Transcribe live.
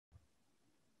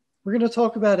We're going to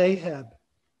talk about Ahab.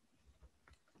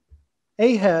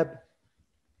 Ahab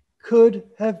could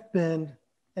have been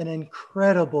an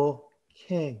incredible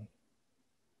king.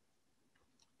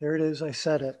 There it is, I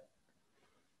said it.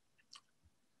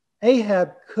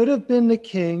 Ahab could have been the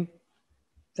king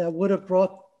that would have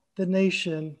brought the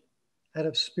nation out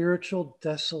of spiritual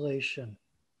desolation.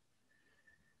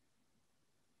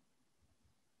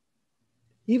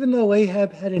 Even though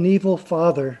Ahab had an evil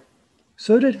father,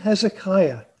 so did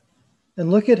Hezekiah. And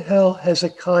look at how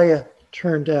Hezekiah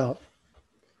turned out.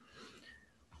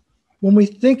 When we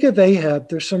think of Ahab,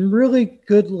 there's some really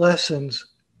good lessons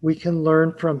we can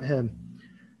learn from him.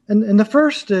 And the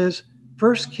first is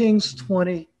 1 Kings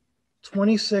 20,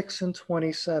 26 and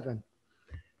 27.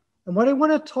 And what I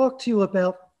want to talk to you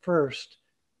about first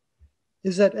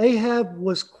is that Ahab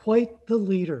was quite the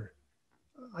leader.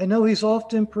 I know he's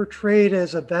often portrayed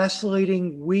as a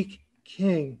vacillating, weak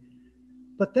king,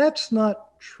 but that's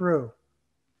not true.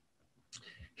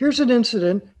 Here's an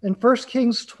incident in 1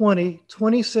 Kings 20,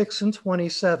 26 and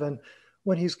 27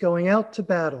 when he's going out to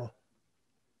battle.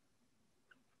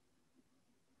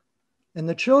 And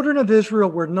the children of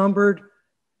Israel were numbered,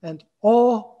 and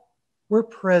all were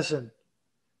present.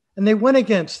 And they went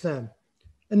against them.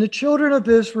 And the children of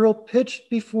Israel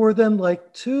pitched before them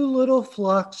like two little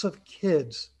flocks of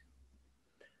kids.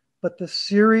 But the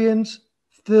Syrians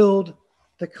filled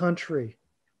the country.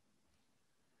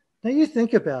 Now you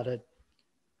think about it.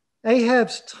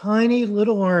 Ahab's tiny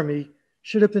little army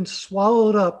should have been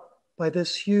swallowed up by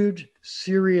this huge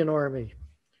Syrian army.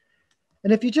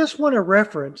 And if you just want a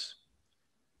reference,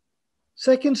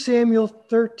 2 Samuel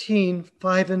 13,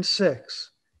 5 and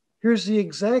 6. Here's the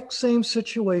exact same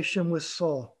situation with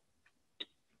Saul.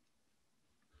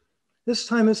 This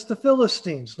time it's the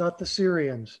Philistines, not the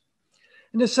Syrians.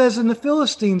 And it says, and the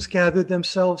Philistines gathered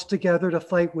themselves together to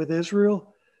fight with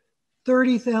Israel,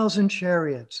 30,000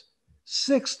 chariots,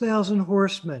 6,000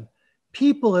 horsemen,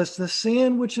 people as the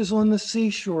sand which is on the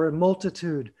seashore in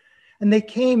multitude. And they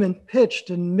came and pitched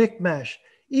in Michmash,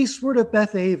 eastward of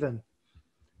Bethaven.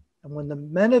 And when the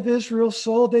men of Israel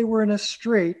saw they were in a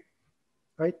strait,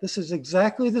 right, this is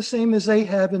exactly the same as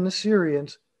Ahab and the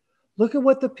Syrians. Look at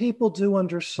what the people do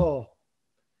under Saul.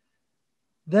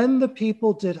 Then the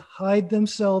people did hide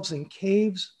themselves in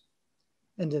caves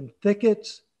and in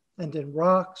thickets and in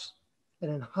rocks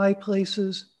and in high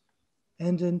places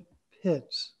and in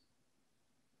pits.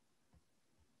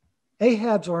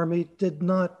 Ahab's army did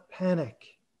not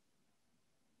panic.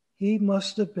 He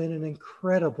must have been an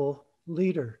incredible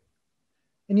leader.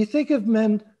 And you think of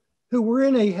men who were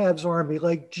in Ahab's army,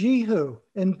 like Jehu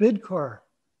and Bidkar.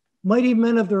 Mighty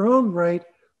men of their own right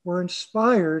were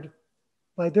inspired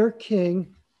by their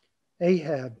king,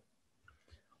 Ahab.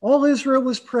 All Israel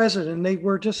was present, and they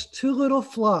were just two little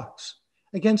flocks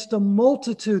against a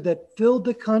multitude that filled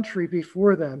the country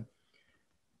before them.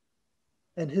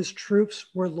 And his troops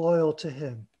were loyal to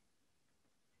him.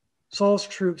 Saul's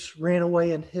troops ran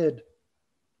away and hid.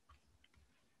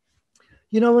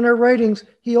 You know, in our writings,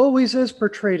 he always is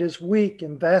portrayed as weak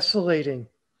and vacillating.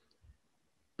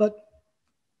 But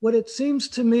what it seems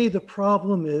to me the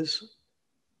problem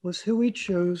was who he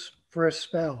chose for a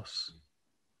spouse.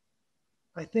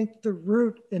 I think the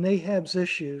root in Ahab's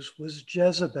issues was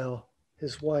Jezebel,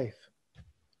 his wife.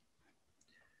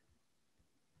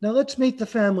 Now let's meet the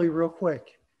family real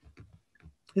quick.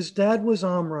 His dad was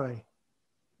Omri,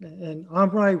 and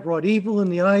Omri wrought evil in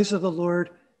the eyes of the Lord.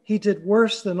 He did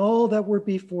worse than all that were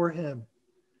before him.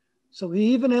 So he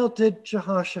even outdid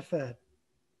Jehoshaphat.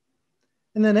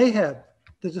 And then Ahab,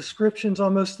 the description's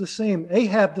almost the same.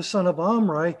 Ahab, the son of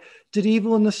Omri, did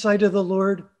evil in the sight of the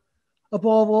Lord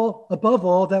above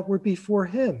all that were before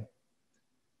him.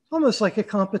 Almost like a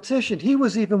competition. He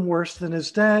was even worse than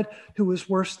his dad, who was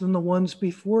worse than the ones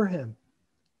before him.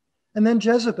 And then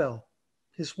Jezebel,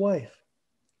 his wife,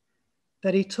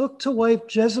 that he took to wife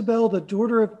Jezebel, the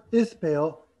daughter of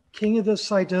Ithbaal, king of the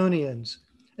Sidonians,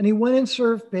 and he went and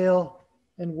served Baal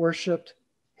and worshiped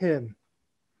him.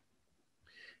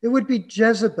 It would be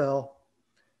Jezebel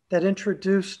that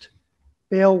introduced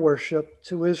Baal worship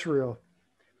to Israel.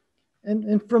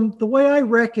 And from the way I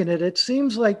reckon it, it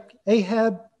seems like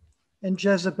Ahab and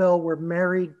Jezebel were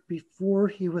married before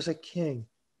he was a king.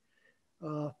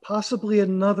 Possibly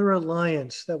another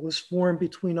alliance that was formed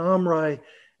between Omri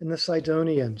and the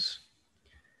Sidonians.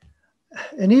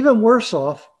 And even worse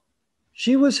off,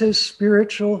 she was his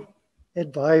spiritual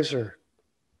advisor.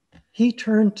 He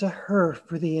turned to her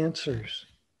for the answers.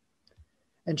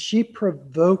 And she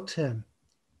provoked him.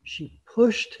 She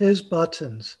pushed his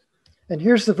buttons. And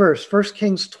here's the verse, 1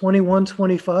 Kings 21,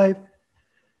 25.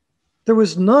 There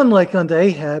was none like unto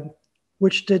Ahab,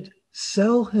 which did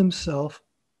sell himself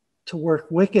to work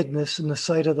wickedness in the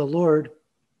sight of the Lord,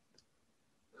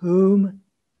 whom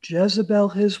Jezebel,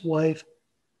 his wife,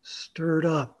 stirred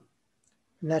up.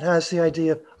 And that has the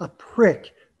idea of a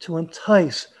prick, to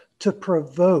entice, to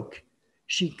provoke.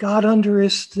 She got under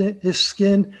his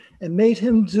skin and made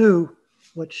him do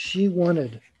what she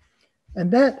wanted.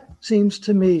 And that seems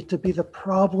to me to be the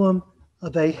problem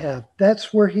of Ahab.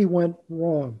 That's where he went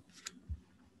wrong.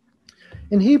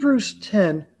 In Hebrews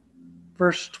 10,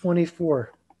 verse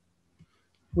 24,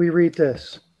 we read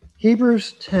this.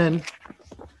 Hebrews 10,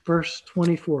 verse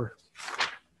 24.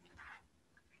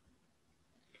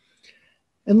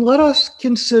 And let us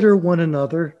consider one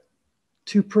another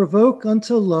to provoke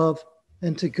unto love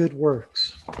and to good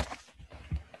works.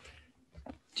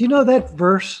 Do you know that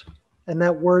verse and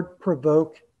that word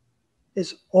provoke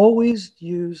is always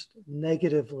used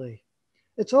negatively?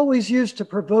 It's always used to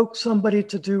provoke somebody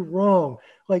to do wrong,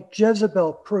 like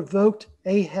Jezebel provoked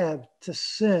Ahab to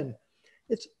sin.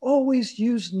 It's always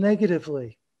used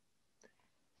negatively.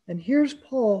 And here's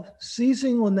Paul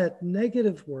seizing on that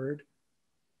negative word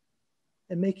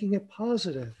and making it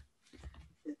positive.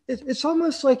 It's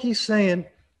almost like he's saying,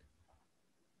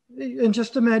 and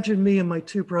just imagine me and my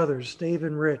two brothers, Dave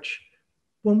and Rich.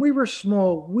 When we were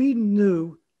small, we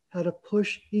knew how to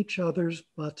push each other's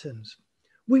buttons.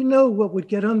 We know what would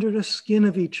get under the skin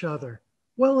of each other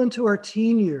well into our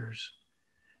teen years.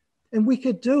 And we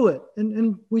could do it.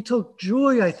 And we took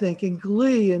joy, I think, in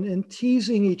glee and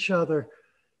teasing each other.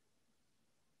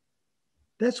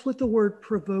 That's what the word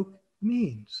provoke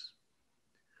means.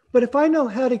 But if I know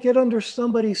how to get under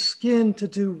somebody's skin to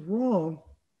do wrong,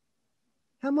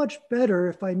 how much better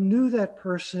if I knew that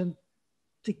person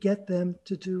to get them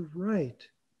to do right?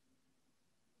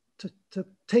 To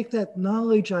take that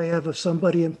knowledge I have of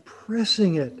somebody and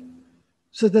pressing it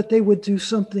so that they would do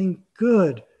something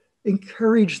good,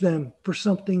 encourage them for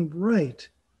something right.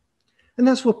 And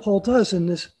that's what Paul does in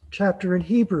this chapter in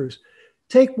Hebrews.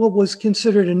 Take what was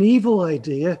considered an evil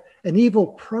idea, an evil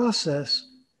process,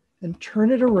 and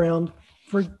turn it around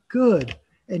for good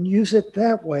and use it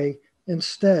that way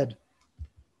instead.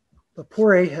 But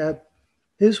poor Ahab,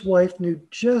 his wife knew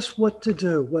just what to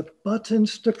do, what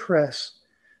buttons to press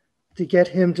to get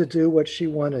him to do what she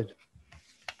wanted.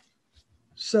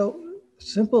 So,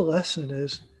 simple lesson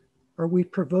is, are we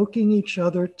provoking each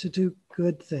other to do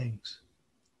good things?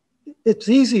 It's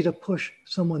easy to push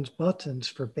someone's buttons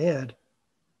for bad,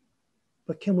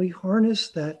 but can we harness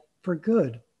that for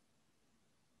good?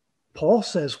 Paul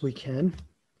says we can,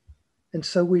 and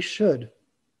so we should.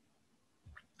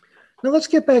 Now let's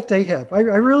get back to Ahab. I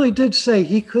really did say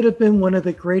he could have been one of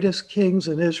the greatest kings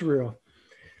in Israel.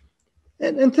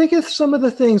 And think of some of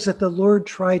the things that the Lord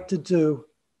tried to do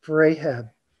for Ahab.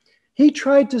 He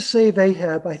tried to save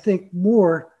Ahab, I think,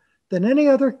 more than any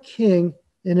other king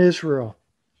in Israel.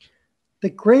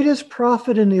 The greatest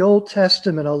prophet in the Old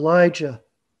Testament, Elijah,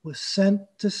 was sent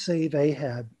to save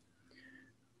Ahab.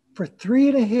 For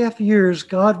 3.5 years,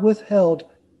 God withheld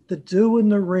the dew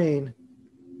and the rain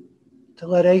to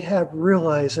let Ahab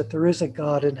realize that there is a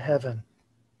God in heaven.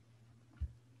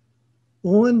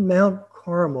 On Mount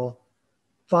Carmel,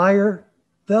 fire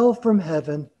fell from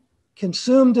heaven,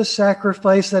 consumed a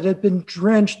sacrifice that had been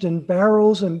drenched in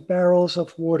barrels and barrels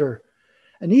of water.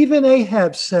 And even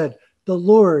Ahab said, "The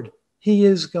Lord, he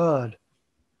is God."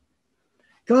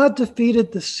 God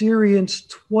defeated the Syrians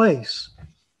twice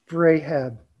for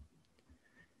Ahab.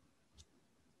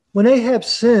 When Ahab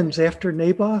sins after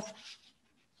Naboth,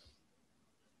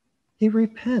 he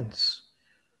repents.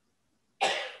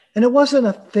 And it wasn't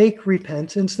a fake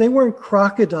repentance. They weren't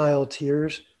crocodile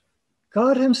tears.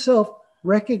 God himself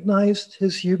recognized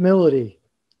his humility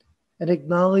and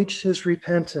acknowledged his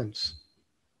repentance.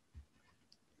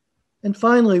 And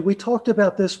finally, we talked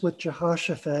about this with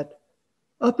Jehoshaphat.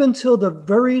 Up until the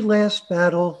very last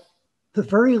battle, the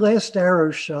very last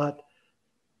arrow shot,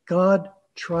 God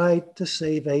tried to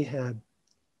save Ahab.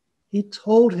 He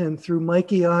told him through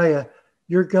Micaiah,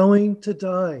 "You're going to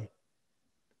die.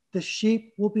 The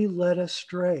sheep will be led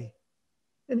astray."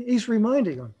 And he's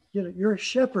reminding him, you're a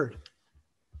shepherd.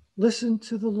 Listen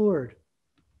to the Lord.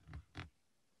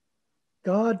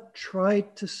 God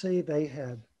tried to save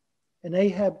Ahab, and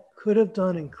Ahab could have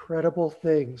done incredible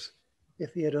things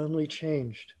if he had only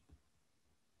changed.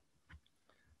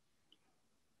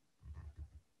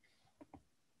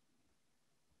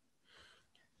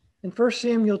 In 1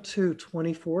 Samuel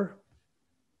 2:24,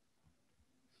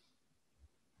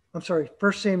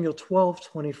 1 Samuel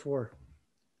 12:24.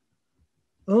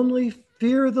 Only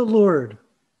fear the Lord.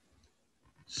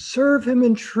 Serve him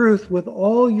in truth with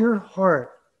all your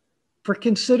heart, for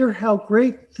consider how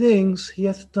great things he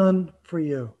hath done for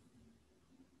you.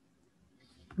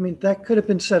 I mean, that could have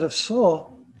been said of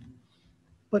Saul,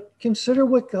 but consider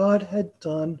what God had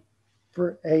done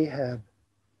for Ahab.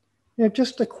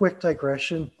 Just a quick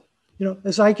digression.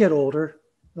 As I get older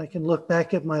and I can look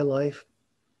back at my life,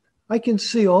 I can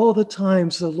see all the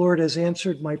times the Lord has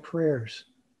answered my prayers,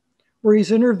 where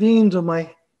he's intervened on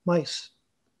my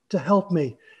to help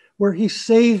me, where he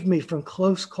saved me from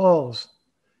close calls.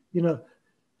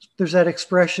 There's that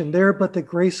expression, there but the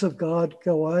grace of God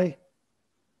go I.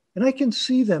 And I can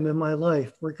see them in my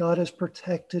life where God has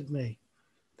protected me.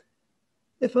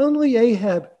 If only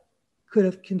Ahab could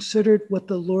have considered what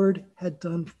the Lord had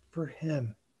done for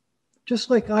him, just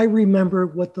like I remember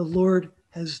what the Lord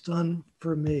has done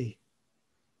for me.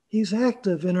 He's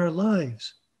active in our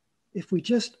lives if we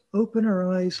just open our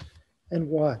eyes and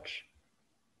watch.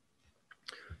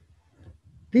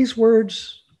 These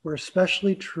words were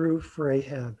especially true for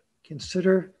Ahab.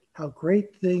 Consider how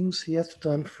great things he hath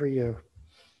done for you.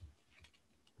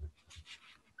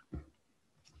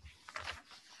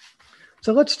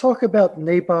 So let's talk about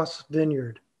Naboth's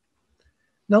vineyard.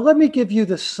 Now let me give you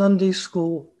the Sunday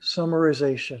school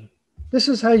summarization. This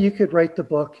is how you could write the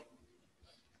book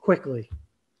quickly.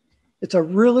 It's a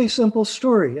really simple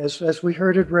story, as we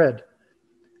heard it read.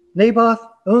 Naboth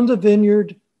owned a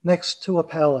vineyard next to a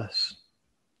palace.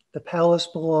 The palace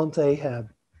belonged to Ahab.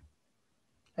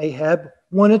 Ahab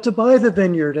wanted to buy the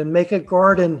vineyard and make a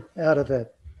garden out of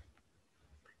it.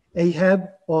 Ahab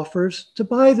offers to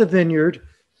buy the vineyard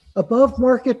above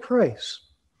market price.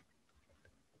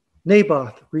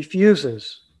 Naboth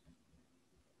refuses.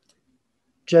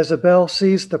 Jezebel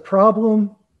sees the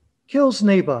problem, kills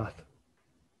Naboth.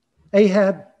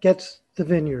 Ahab gets the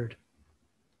vineyard.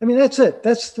 I mean, that's it.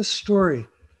 That's the story.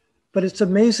 But it's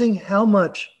amazing how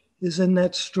much is in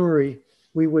that story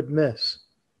we would miss.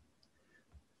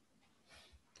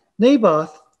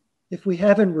 Naboth, if we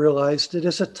haven't realized it,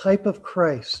 is a type of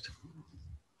Christ.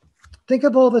 Think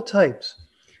of all the types.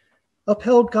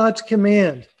 Upheld God's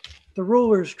command. The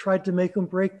rulers tried to make him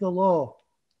break the law.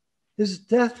 His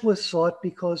death was sought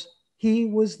because he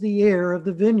was the heir of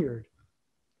the vineyard.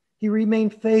 He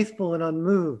remained faithful and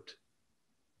unmoved.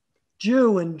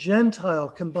 Jew and Gentile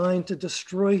combined to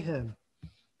destroy him.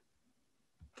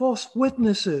 False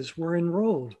witnesses were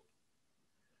enrolled.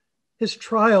 His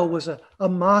trial was a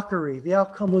mockery. The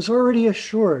outcome was already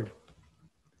assured.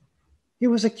 He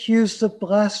was accused of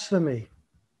blasphemy.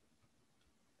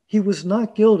 He was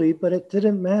not guilty, but it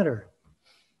didn't matter.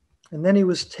 And then he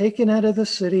was taken out of the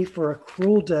city for a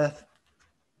cruel death,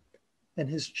 and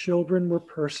his children were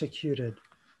persecuted.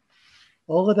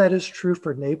 All of that is true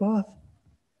for Naboth,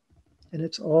 and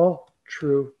it's all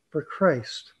true for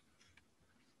Christ.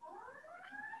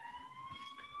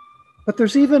 But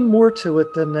there's even more to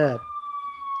it than that.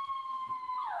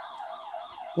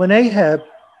 When Ahab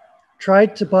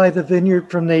tried to buy the vineyard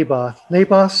from Naboth,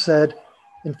 Naboth said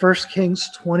in 1 Kings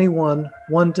 21,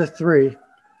 1-3,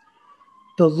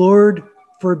 "The Lord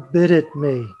forbid it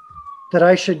me, that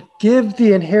I should give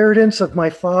the inheritance of my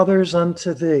fathers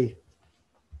unto thee."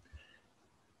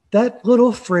 That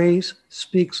little phrase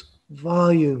speaks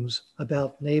volumes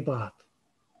about Naboth.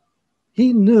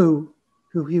 He knew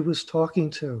who he was talking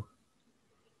to.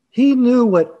 He knew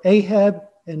what Ahab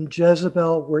and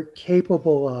Jezebel were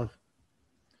capable of.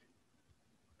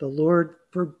 The Lord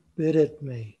forbid it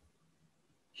me.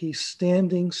 He's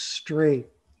standing straight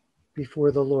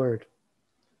before the Lord.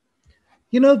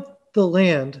 The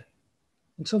land,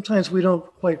 and sometimes we don't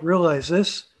quite realize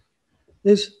this,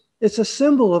 it's a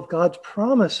symbol of God's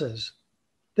promises.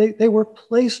 They were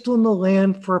placed on the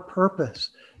land for a purpose.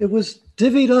 It was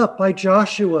divvied up by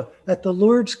Joshua at the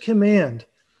Lord's command.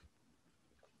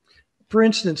 For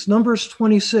instance, Numbers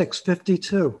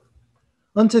 26:52.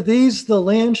 "Unto these the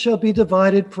land shall be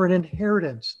divided for an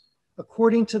inheritance,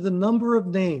 according to the number of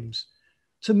names.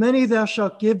 To many thou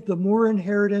shalt give the more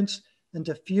inheritance, and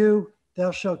to few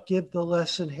thou shalt give the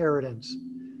less inheritance.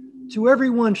 To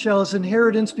everyone shall his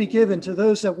inheritance be given, to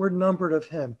those that were numbered of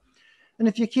him." And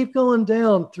if you keep going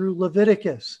down through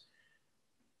Leviticus,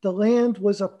 the land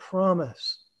was a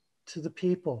promise to the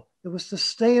people. It was to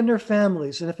stay in their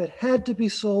families, and if it had to be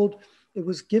sold, it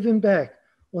was given back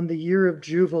on the year of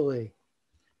Jubilee.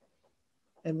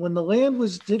 And when the land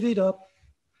was divvied up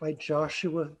by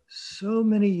Joshua so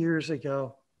many years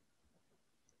ago,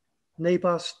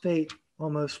 Naboth's fate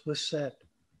almost was set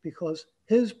because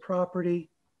his property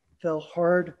fell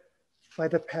hard by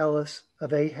the palace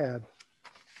of Ahab.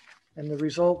 And the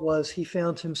result was he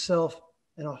found himself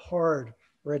in a hard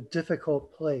or a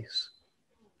difficult place.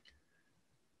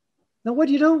 Now, what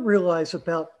you don't realize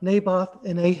about Naboth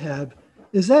and Ahab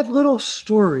is that little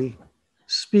story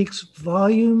speaks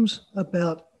volumes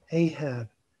about Ahab.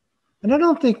 And I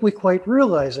don't think we quite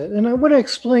realize it. And I want to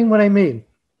explain what I mean.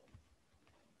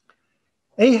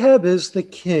 Ahab is the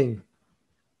king.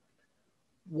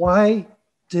 Why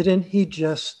didn't he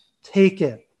just take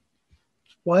it?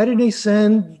 Why didn't he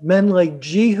send men like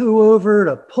Jehu over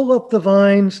to pull up the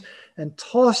vines and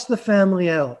toss the family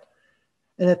out?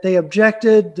 And if they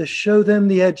objected, to show them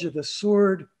the edge of the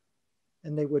sword,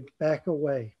 and they would back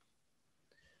away.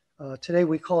 Today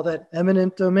we call that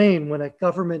eminent domain when a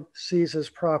government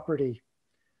seizes property.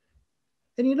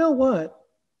 And you know what?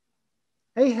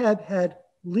 Ahab had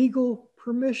legal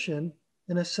permission,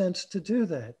 in a sense, to do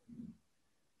that.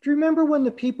 Do you remember when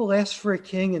the people asked for a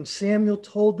king and Samuel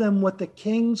told them what the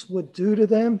kings would do to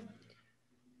them?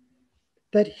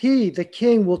 That he, the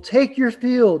king, will take your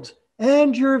fields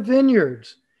and your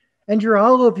vineyards and your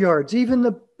olive yards, even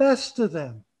the best of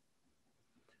them.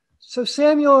 So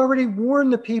Samuel already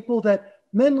warned the people that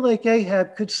men like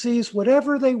Ahab could seize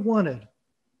whatever they wanted.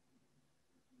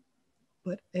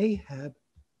 But Ahab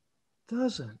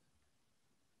doesn't.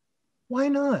 Why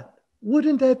not?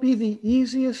 Wouldn't that be the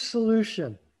easiest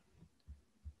solution?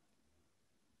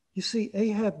 You see,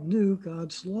 Ahab knew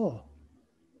God's law.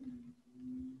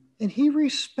 And he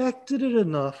respected it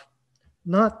enough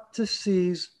not to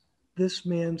seize this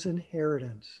man's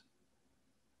inheritance.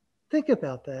 Think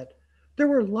about that. There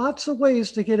were lots of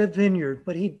ways to get a vineyard,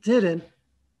 but he didn't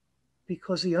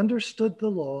because he understood the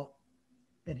law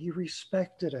and he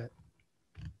respected it.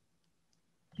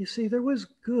 You see, there was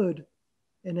good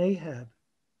in Ahab.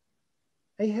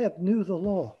 Ahab knew the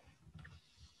law.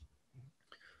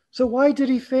 So why did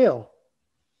he fail?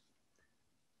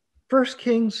 1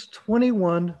 Kings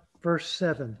 21, verse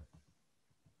 7.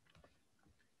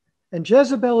 And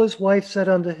Jezebel his wife said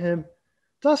unto him,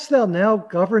 Dost thou now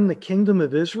govern the kingdom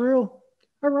of Israel?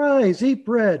 Arise, eat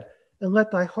bread, and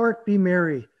let thy heart be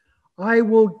merry. I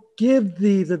will give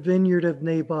thee the vineyard of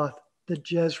Naboth the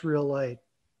Jezreelite.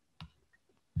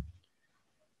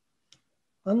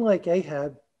 Unlike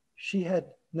Ahab, she had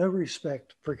no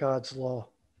respect for God's law.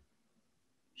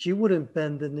 She wouldn't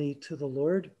bend the knee to the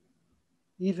Lord,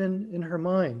 even in her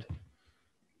mind.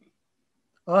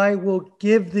 I will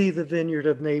give thee the vineyard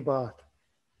of Naboth.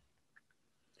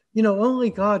 You know, only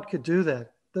God could do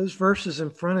that. Those verses in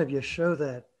front of you show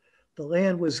that. The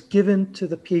land was given to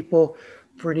the people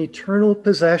for an eternal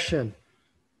possession.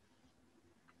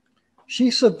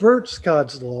 She subverts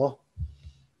God's law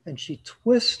and she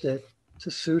twists it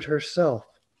to suit herself.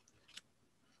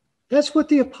 That's what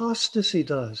the apostasy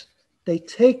does. They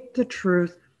take the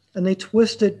truth and they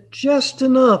twist it just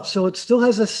enough so it still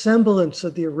has a semblance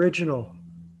of the original,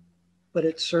 but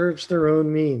it serves their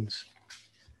own means.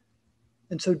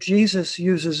 And so Jesus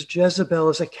uses Jezebel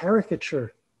as a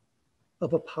caricature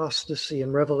of apostasy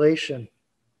in Revelation.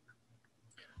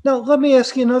 Now, let me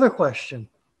ask you another question.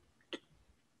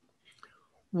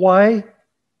 Why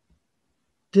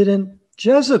didn't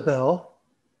Jezebel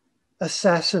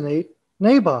assassinate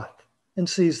Naboth and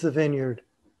seize the vineyard?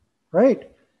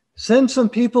 Right? Send some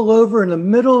people over in the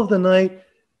middle of the night,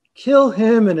 kill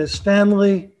him and his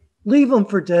family, leave him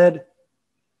for dead.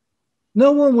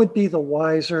 No one would be the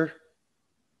wiser.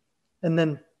 And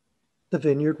then the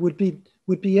vineyard would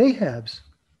be Ahab's.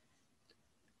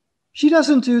 She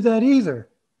doesn't do that either.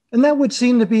 And that would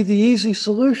seem to be the easy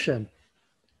solution.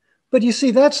 But you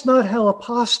see, that's not how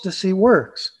apostasy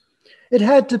works. It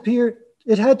had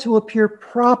to appear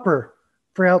proper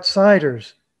for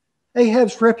outsiders.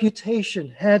 Ahab's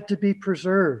reputation had to be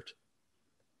preserved.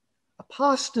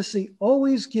 Apostasy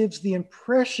always gives the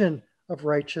impression of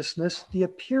righteousness, the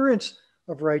appearance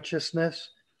of righteousness,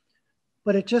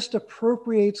 but it just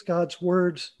appropriates God's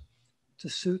words to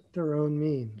suit their own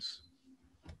means.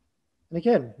 And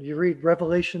again, you read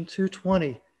Revelation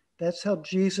 2:20. That's how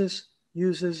Jesus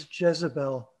uses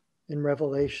Jezebel in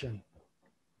Revelation.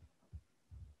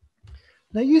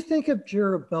 Now you think of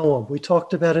Jeroboam, we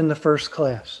talked about in the first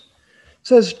class. It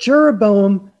says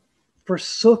Jeroboam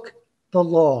forsook the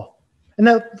law. And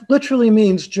that literally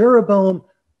means Jeroboam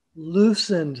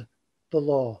loosened the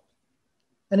law.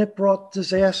 And it brought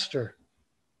disaster.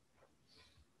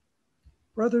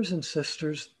 Brothers and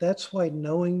sisters, that's why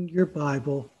knowing your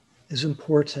Bible is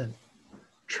important.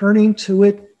 Turning to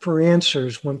it for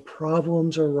answers when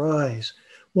problems arise,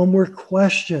 when we're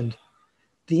questioned.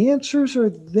 The answers are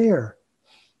there.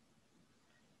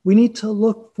 We need to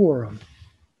look for them.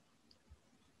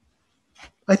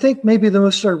 I think maybe the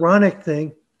most ironic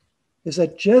thing is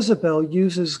that Jezebel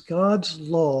uses God's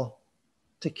law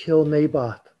to kill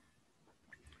Naboth.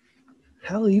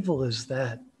 How evil is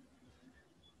that?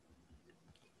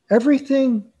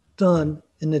 Everything done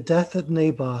in the death of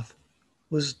Naboth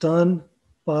was done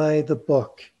by the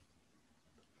book,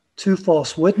 2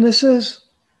 false witnesses,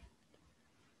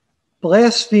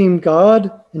 blasphemed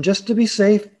God, and just to be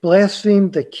safe,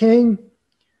 blasphemed the king.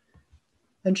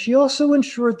 And she also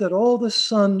ensured that all the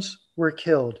sons were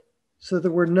killed, so there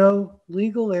were no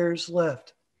legal heirs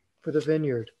left for the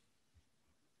vineyard.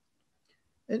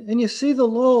 And you see the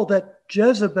law that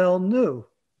Jezebel knew.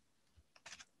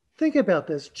 Think about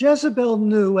this. Jezebel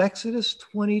knew Exodus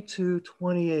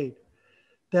 22:28.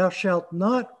 Thou shalt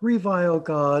not revile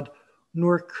God,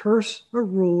 nor curse a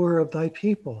ruler of thy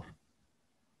people.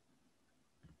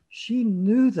 She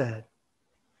knew that.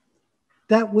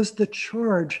 That was the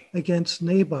charge against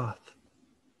Naboth.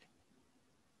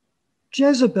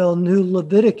 Jezebel knew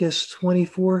Leviticus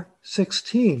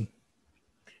 24:16.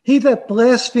 He that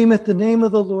blasphemeth the name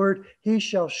of the Lord, he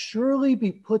shall surely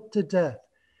be put to death,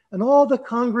 and all the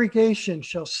congregation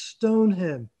shall stone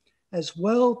him, as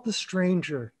well the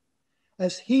stranger,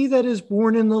 as he that is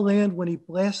born in the land when he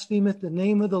blasphemeth the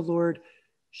name of the Lord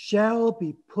shall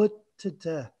be put to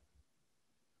death.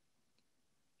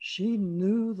 She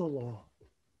knew the law,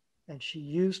 and she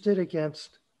used it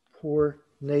against poor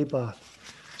Naboth.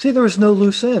 See, there was no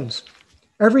loose ends.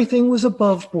 Everything was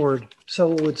above board,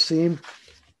 so it would seem.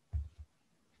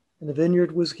 And the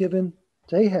vineyard was given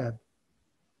to Ahab.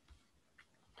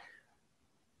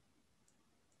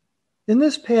 In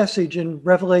this passage in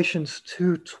Revelations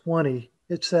 2:20,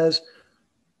 it says,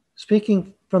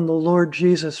 speaking from the Lord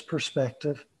Jesus'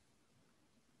 perspective,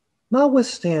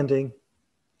 notwithstanding,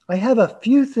 I have a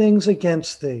few things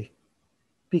against thee,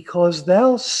 because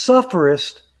thou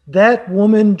sufferest that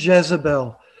woman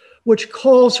Jezebel, which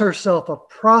calls herself a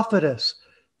prophetess,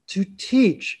 to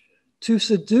teach, to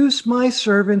seduce my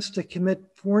servants to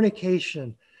commit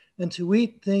fornication, and to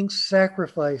eat things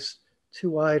sacrificed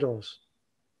to idols.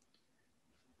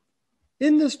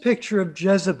 In this picture of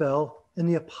Jezebel and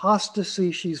the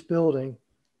apostasy she's building,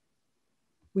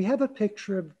 we have a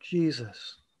picture of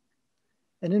Jesus.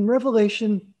 And in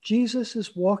Revelation, Jesus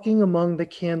is walking among the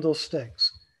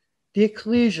candlesticks, the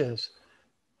ecclesias.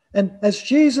 And as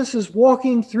Jesus is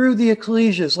walking through the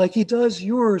ecclesias, like he does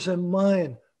yours and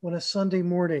mine on a Sunday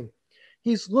morning,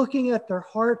 he's looking at their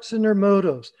hearts and their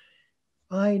motives.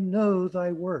 I know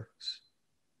thy works.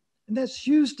 And that's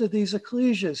used to these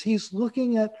ecclesias. He's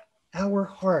looking at our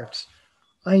hearts.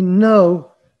 I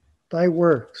know thy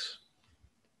works.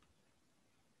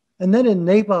 And then in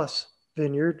Naboth's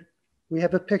vineyard, we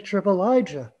have a picture of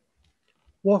Elijah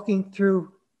walking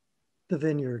through the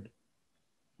vineyard,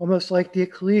 almost like the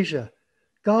ecclesia,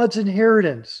 God's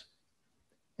inheritance.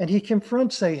 And he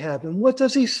confronts Ahab. And what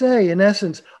does he say? In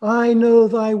essence, I know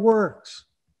thy works.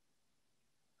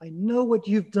 I know what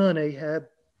you've done, Ahab.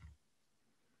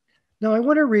 Now I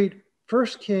want to read 1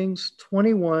 Kings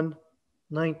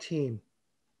 21:19.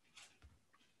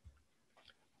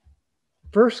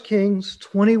 1 Kings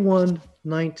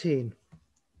 21:19.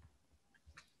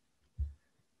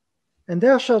 And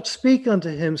thou shalt speak unto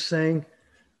him, saying,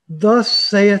 Thus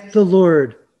saith the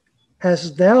Lord,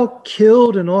 hast thou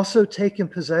killed and also taken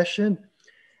possession?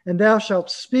 And thou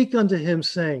shalt speak unto him,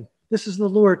 saying, this is the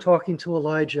Lord talking to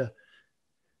Elijah,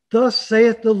 Thus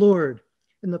saith the Lord,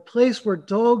 in the place where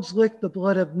dogs lick the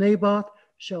blood of Naboth,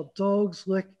 shall dogs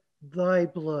lick thy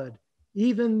blood,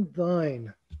 even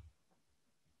thine.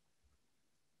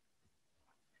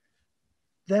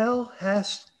 Thou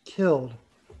hast killed.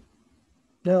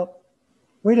 Now,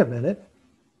 wait a minute.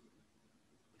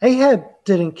 Ahab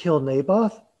didn't kill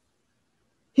Naboth.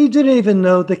 He didn't even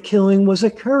know the killing was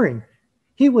occurring.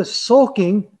 He was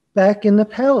sulking back in the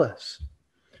palace.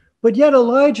 But yet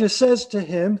Elijah says to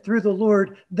him through the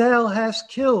Lord, thou hast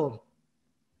killed.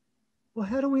 Well,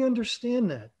 how do we understand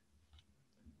that?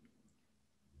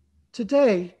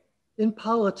 Today, in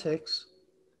politics,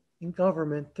 in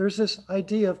government, there's this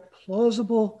idea of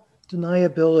plausible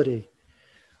deniability.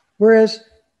 Whereas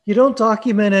you don't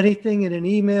document anything in an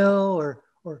email or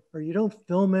you don't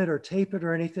film it or tape it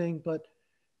or anything, but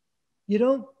you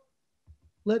don't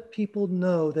let people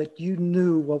know that you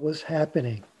knew what was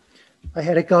happening. I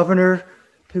had a governor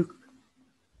who,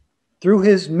 through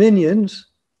his minions,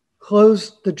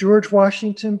 closed the George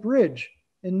Washington Bridge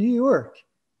in New York.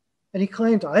 And he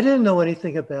claimed, I didn't know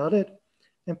anything about it.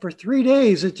 And for 3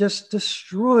 days, it just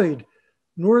destroyed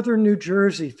northern New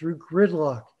Jersey through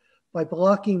gridlock by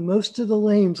blocking most of the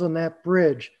lanes on that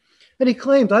bridge. And he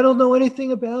claimed, I don't know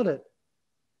anything about it.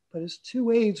 But his 2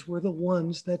 aides were the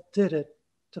ones that did it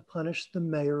to punish the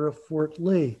mayor of Fort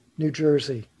Lee, New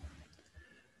Jersey.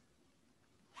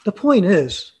 The point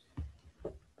is,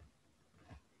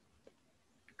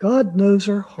 God knows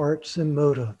our hearts and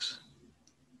motives.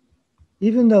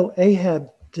 Even though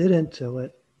Ahab didn't do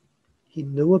it, he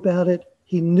knew about it,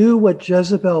 He knew what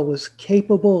Jezebel was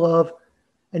capable of,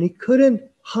 and he couldn't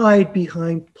hide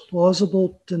behind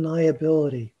plausible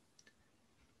deniability.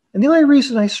 And the only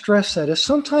reason I stress that is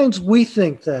sometimes we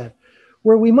think that,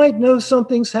 where we might know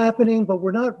something's happening, but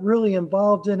we're not really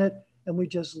involved in it, and we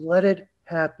just let it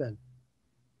happen.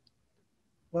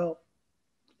 Well,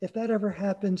 if that ever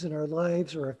happens in our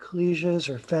lives or ecclesias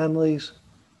or families,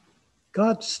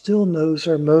 God still knows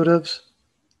our motives,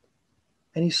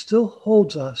 and he still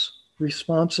holds us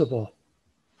responsible.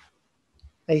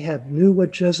 Ahab knew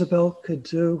what Jezebel could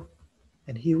do,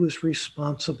 and he was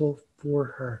responsible for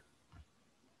her.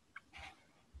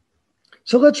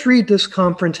 So let's read this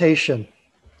confrontation.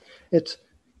 It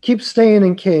keeps staying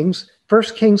in Kings, 1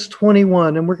 Kings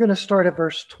 21, and we're going to start at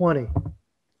verse 20.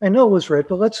 I know it was read,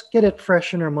 but let's get it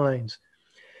fresh in our minds.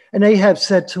 And Ahab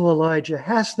said to Elijah,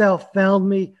 "Hast thou found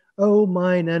me, O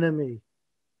mine enemy?"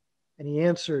 And he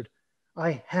answered,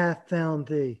 "I have found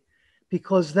thee,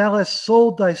 because thou hast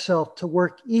sold thyself to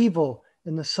work evil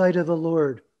in the sight of the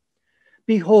Lord.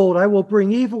 Behold, I will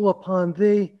bring evil upon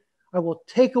thee. I will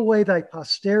take away thy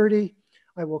posterity.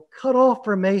 I will cut off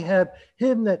from Ahab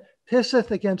him that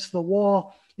pisseth against the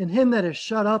wall, and him that is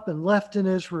shut up and left in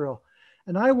Israel.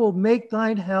 And I will make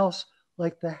thine house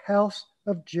like the house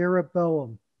of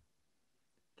Jeroboam,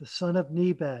 the son of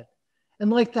Nebat, and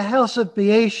like the house of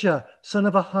Baasha, son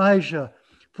of Ahijah,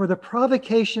 for the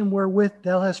provocation wherewith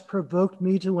thou hast provoked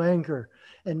me to anger,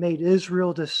 and made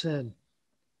Israel to sin."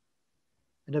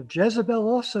 And of Jezebel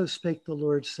also spake the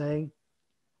Lord, saying,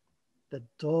 "The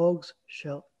dogs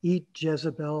shall eat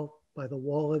Jezebel by the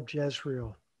wall of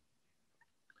Jezreel.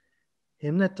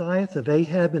 Him that dieth of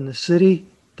Ahab in the city,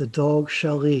 the dogs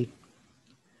shall eat.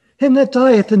 Him that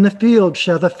dieth in the field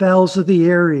shall the fowls of the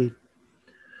air eat.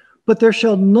 But there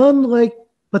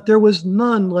was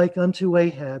none like unto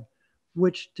Ahab,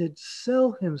 which did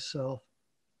sell himself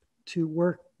to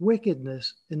work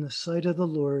wickedness in the sight of the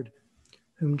Lord,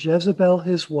 whom Jezebel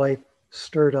his wife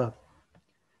stirred up.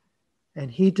 And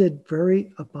he did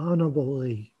very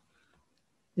abominably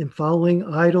in following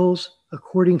idols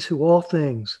according to all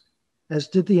things, as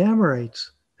did the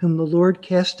Amorites, whom the Lord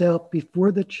cast out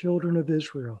before the children of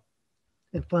Israel."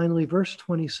 And finally, verse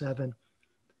 27,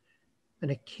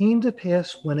 "And it came to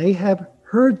pass when Ahab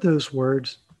heard those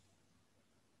words,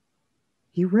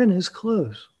 he rent his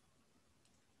clothes.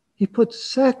 He put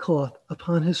sackcloth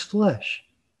upon his flesh.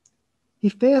 He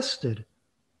fasted.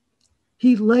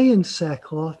 He lay in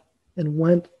sackcloth and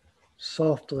went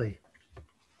softly."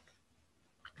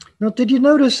 Now, did you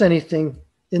notice anything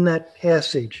in that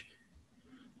passage?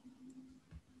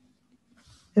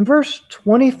 In verse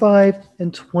 25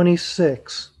 and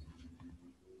 26,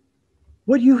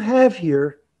 what you have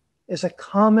here is a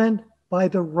comment by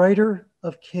the writer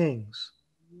of Kings.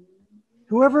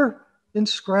 Whoever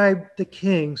inscribed the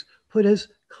Kings put his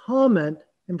comment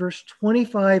in verse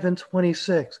 25 and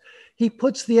 26. He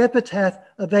puts the epitaph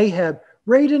of Ahab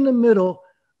right in the middle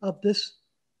of this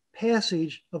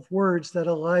passage of words that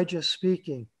Elijah is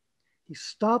speaking. He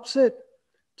stops it,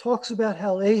 talks about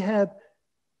how Ahab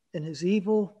and his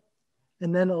evil,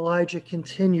 and then Elijah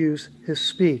continues his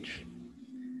speech.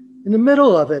 In the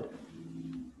middle of it,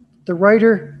 the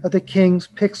writer of the Kings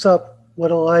picks up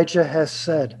what Elijah has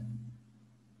said.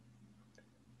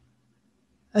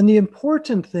 And the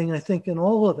important thing, I think, in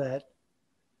all of that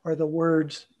are the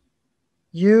words,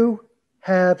 "You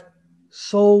have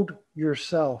sold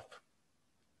yourself."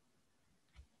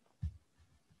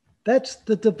 That's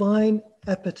the divine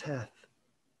epitaph.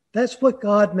 That's what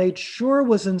God made sure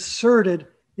was inserted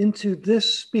into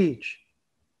this speech.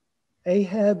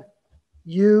 Ahab,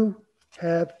 you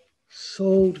have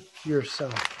sold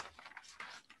yourself.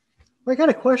 I got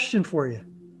a question for you.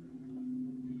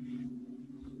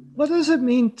 What does it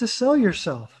mean to sell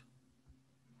yourself?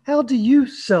 How do you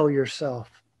sell yourself?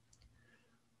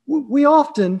 We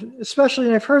often, especially,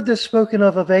 and I've heard this spoken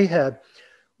of Ahab,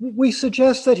 we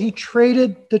suggest that he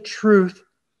traded the truth,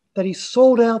 that he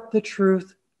sold out the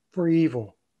truth for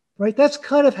evil, right? That's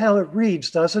kind of how it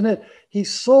reads, doesn't it? He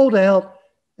sold out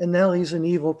and now he's an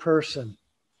evil person.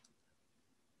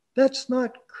 That's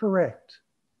not correct.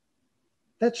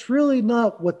 That's really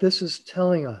not what this is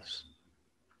telling us.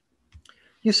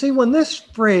 You see, when this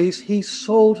phrase, "he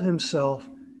sold himself,"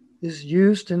 is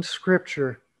used in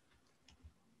Scripture,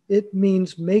 it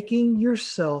means making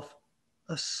yourself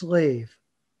a slave,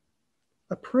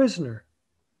 a prisoner.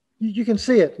 You can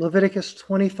see it, Leviticus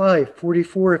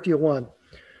 25:44 if you want.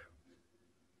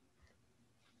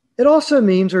 It also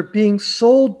means being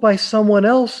sold by someone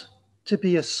else to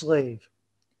be a slave.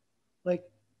 Like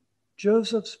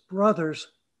Joseph's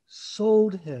brothers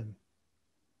sold him.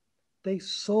 They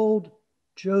sold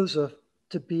Joseph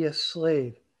to be a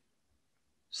slave.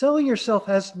 Selling yourself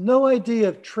has no idea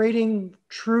of trading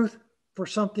truth for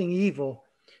something evil.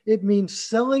 It means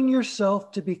selling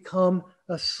yourself to become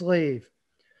a slave.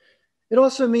 It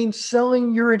also means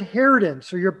selling your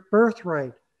inheritance or your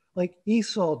birthright, like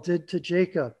Esau did to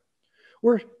Jacob,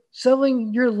 or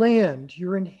selling your land,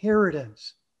 your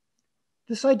inheritance.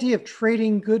 This idea of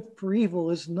trading good for evil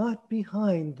is not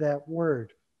behind that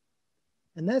word.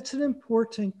 And that's an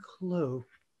important clue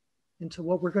into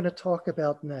what we're going to talk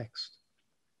about next.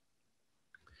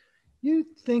 You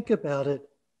think about it,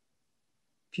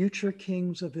 future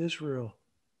kings of Israel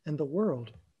and the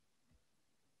world.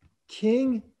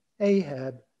 King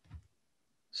Ahab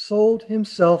sold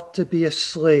himself to be a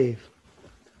slave,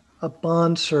 a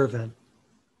bondservant.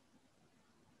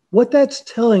 What that's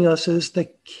telling us is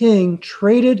the king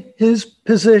traded his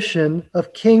position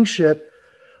of kingship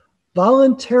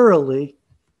voluntarily,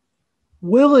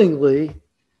 willingly,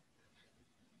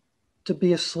 to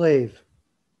be a slave.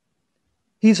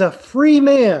 He's a free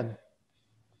man.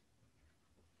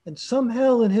 And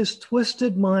somehow in his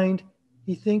twisted mind,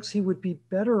 he thinks he would be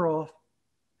better off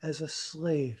as a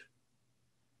slave.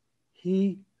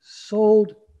 He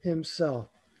sold himself.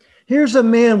 Here's a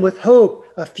man with hope,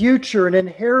 a future, an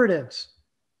inheritance.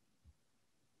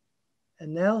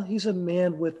 And now he's a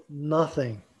man with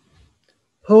nothing,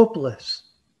 hopeless,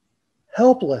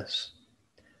 helpless,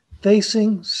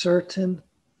 facing certain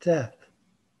death.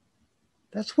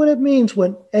 That's what it means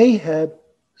when Ahab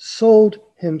sold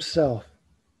himself.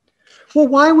 Well,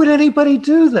 why would anybody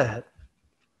do that?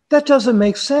 That doesn't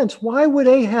make sense. Why would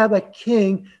Ahab, a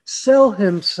king, sell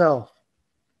himself?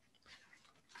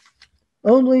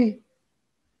 Only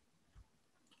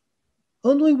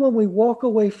when we walk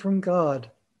away from God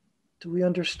do we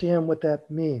understand what that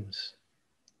means.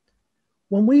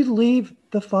 When we leave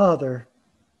the Father,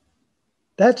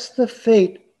 that's the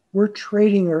fate we're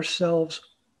trading ourselves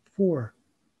for.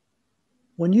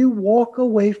 When you walk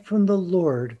away from the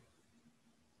Lord,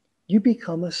 you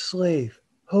become a slave,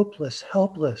 hopeless,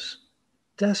 helpless,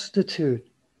 destitute,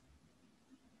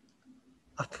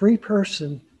 a free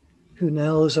person who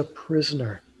now is a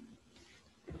prisoner.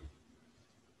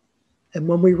 And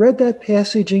when we read that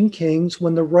passage in Kings,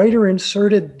 when the writer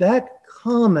inserted that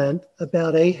comment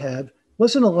about Ahab, it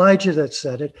wasn't Elijah that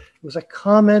said it, it was a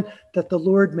comment that the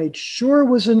Lord made sure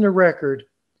was in the record.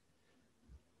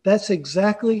 That's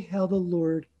exactly how the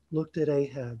Lord looked at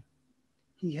Ahab.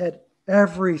 He had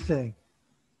everything,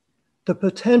 the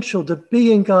potential to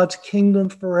be in God's kingdom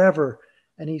forever,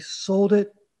 and he sold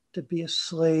it to be a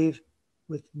slave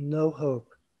with no hope,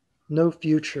 no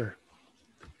future.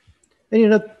 And you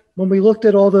know, when we looked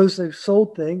at all those they've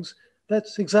sold things,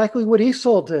 that's exactly what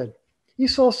Esau did.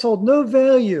 Esau sold no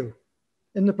value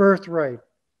in the birthright,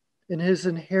 in his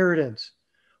inheritance.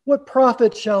 What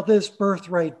profit shall this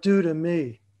birthright do to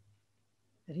me?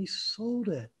 And he sold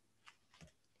it.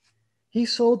 He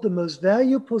sold the most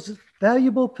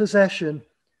valuable possession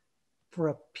for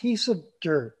a piece of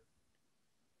dirt.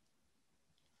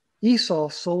 Esau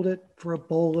sold it for a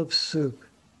bowl of soup.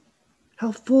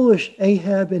 How foolish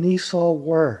Ahab and Esau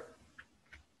were.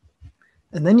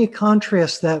 And then you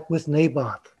contrast that with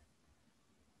Naboth.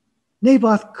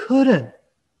 Naboth couldn't.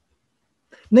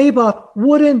 Naboth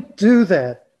wouldn't do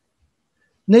that.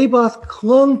 Naboth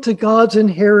clung to God's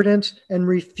inheritance and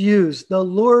refused. The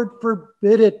Lord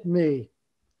forbid it me.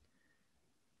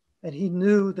 And he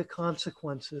knew the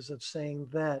consequences of saying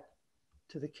that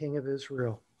to the king of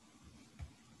Israel.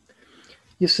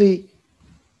 You see,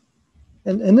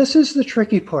 and this is the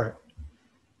tricky part.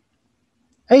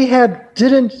 Ahab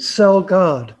didn't sell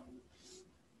God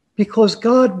because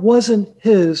God wasn't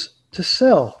his to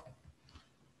sell.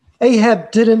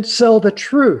 Ahab didn't sell the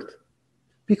truth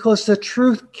because the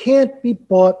truth can't be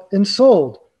bought and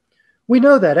sold. We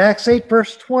know that. Acts 8,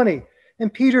 verse 20.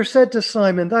 And Peter said to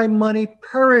Simon, thy money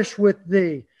perish with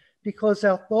thee, because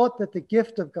thou thought that the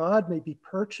gift of God may be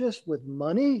purchased with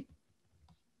money.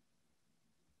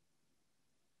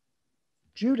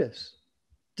 Judas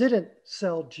didn't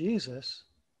sell Jesus.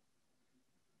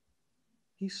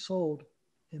 He sold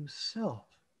himself.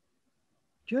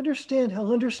 Do you understand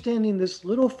how understanding this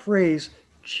little phrase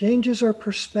changes our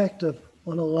perspective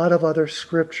on a lot of other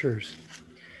scriptures?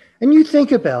 And you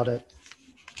think about it.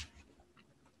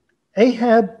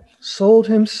 Ahab sold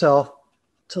himself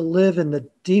to live in the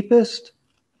deepest,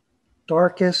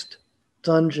 darkest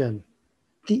dungeon,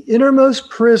 the innermost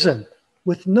prison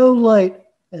with no light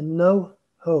and no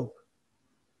hope.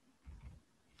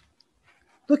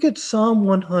 Look at Psalm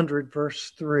 100,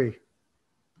 verse 3.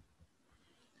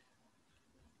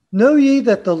 Know ye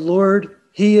that the Lord,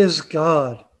 he is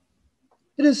God.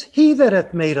 It is he that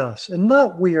hath made us, and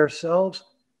not we ourselves.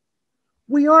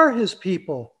 We are his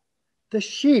people, the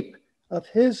sheep of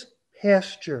his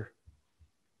pasture.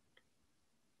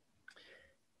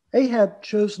 Ahab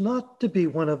chose not to be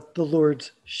one of the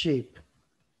Lord's sheep.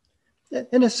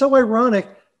 And it's so ironic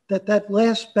that that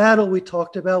last battle we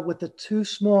talked about with the two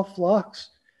small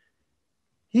flocks,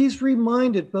 he's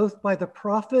reminded both by the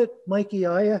prophet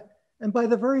Micaiah and by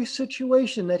the very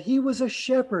situation that he was a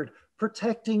shepherd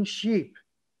protecting sheep.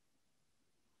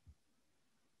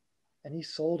 And he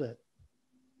sold it.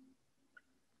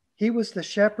 He was the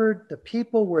shepherd, the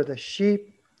people were the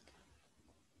sheep.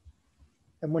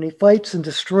 And when he fights and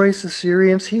destroys the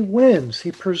Syrians, he wins,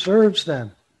 he preserves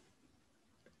them.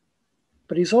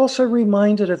 But he's also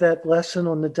reminded of that lesson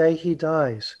on the day he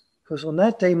dies. Because on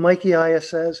that day, Micaiah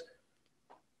says,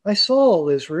 I saw,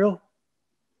 Israel,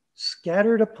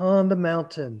 scattered upon the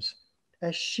mountains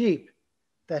as sheep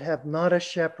that have not a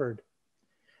shepherd.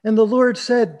 And the Lord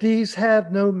said, these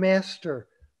have no master,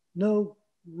 no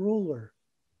ruler.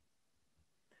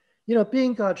 You know,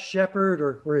 being God's shepherd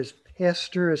or his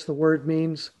pastor, as the word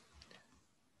means,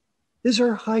 is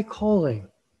our high calling.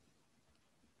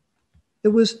 It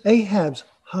was Ahab's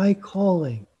high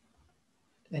calling,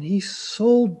 and he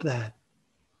sold that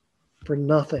for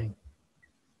nothing.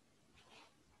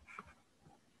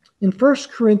 In 1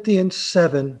 Corinthians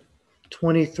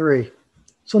 7:23,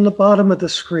 it's on the bottom of the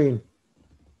screen.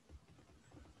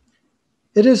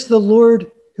 It is the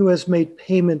Lord who has made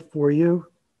payment for you.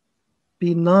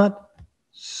 Be not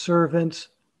servants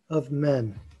of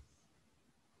men.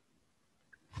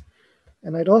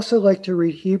 And I'd also like to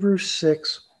read Hebrews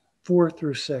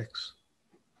 6:4-6.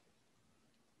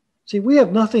 See, we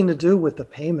have nothing to do with the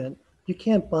payment. You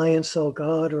can't buy and sell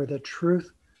God or the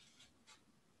truth,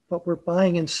 but we're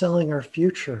buying and selling our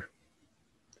future.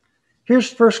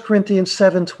 Here's 1 Corinthians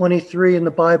 7:23 in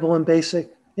the Bible in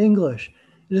basic English.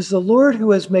 It is the Lord who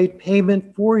has made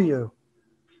payment for you.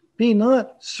 Be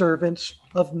not servants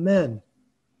of men.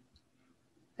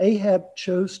 Ahab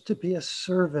chose to be a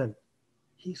servant.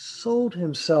 He sold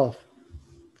himself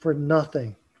for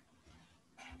nothing.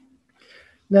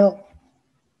 Now,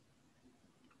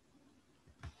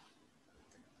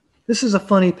 this is a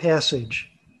funny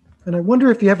passage, and I wonder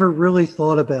if you ever really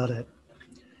thought about it.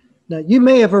 Now, you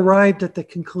may have arrived at the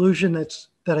conclusion that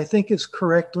I think is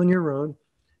correct on your own,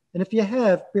 and if you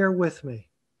have, bear with me.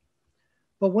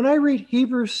 But when I read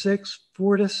Hebrews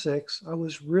 6:4-6, I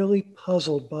was really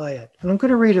puzzled by it, and I'm going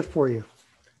to read it for you.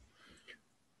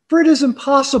 For it is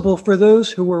impossible for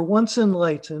those who were once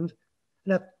enlightened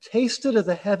and have tasted of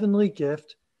the heavenly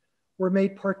gift, were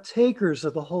made partakers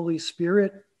of the Holy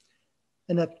Spirit,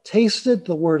 and have tasted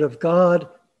the word of God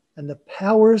and the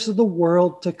powers of the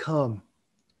world to come,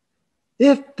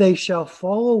 if they shall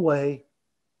fall away,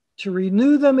 to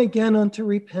renew them again unto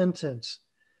repentance,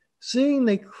 seeing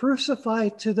they crucify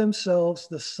to themselves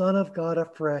the Son of God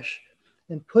afresh,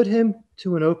 and put him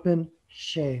to an open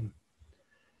shame.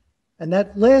 And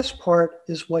that last part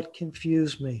is what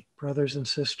confused me, brothers and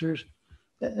sisters.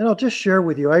 And I'll just share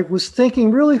with you. I was thinking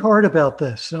really hard about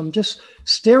this. And I'm just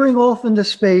staring off into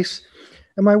space.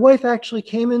 And my wife actually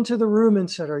came into the room and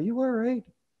said, "Are you all right?"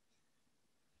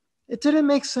 It didn't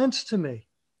make sense to me.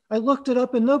 I looked it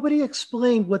up and nobody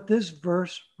explained what this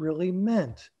verse really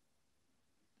meant.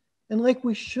 And like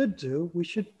we should do, we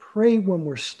should pray when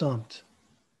we're stumped.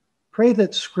 Pray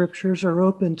that scriptures are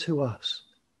open to us.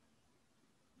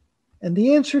 And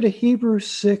the answer to Hebrews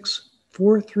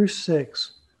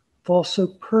 6:4-6 falls so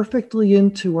perfectly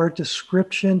into our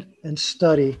description and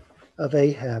study of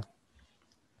Ahab.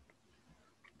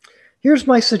 Here's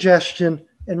my suggestion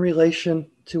in relation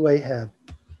to Ahab.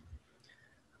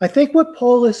 I think what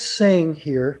Paul is saying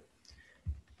here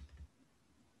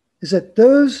is that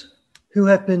those who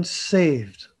have been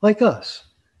saved, like us,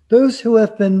 those who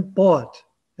have been bought,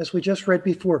 as we just read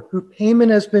before, who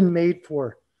payment has been made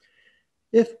for,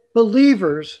 if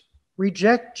believers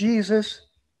reject Jesus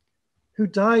who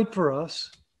died for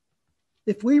us,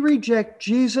 if we reject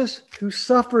Jesus who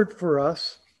suffered for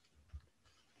us,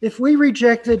 if we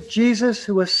rejected Jesus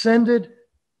who ascended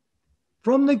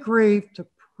from the grave to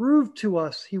prove to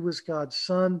us he was God's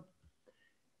Son,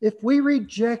 if we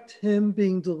reject him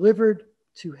being delivered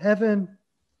to heaven,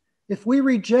 if we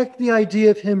reject the idea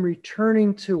of him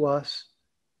returning to us,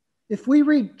 if we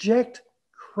reject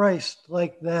Christ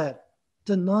like that,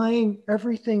 denying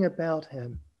everything about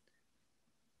him,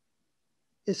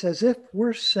 it's as if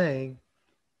we're saying,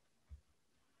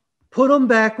 put him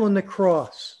back on the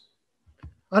cross.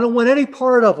 I don't want any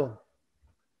part of him.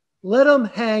 Let him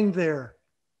hang there.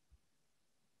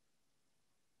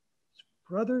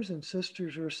 Brothers and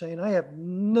sisters are saying, I have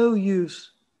no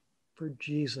use for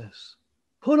Jesus.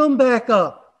 Put him back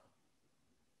up.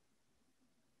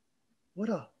 What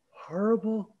a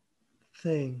horrible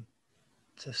thing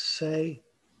to say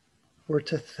or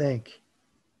to think.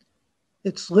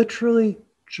 It's literally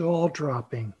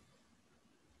jaw-dropping.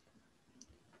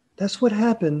 That's what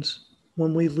happens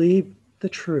when we leave the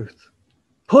truth.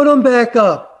 Put them back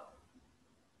up.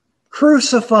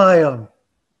 Crucify them.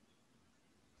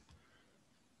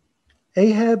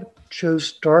 Ahab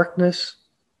chose darkness.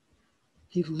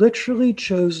 He literally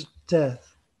chose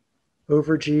death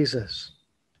over Jesus.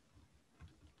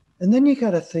 And then you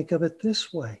got to think of it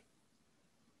this way.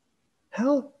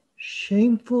 How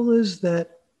shameful is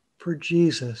that for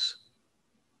Jesus,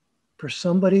 for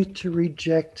somebody to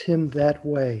reject him that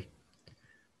way,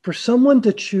 for someone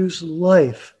to choose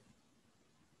life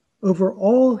over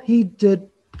all he did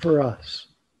for us.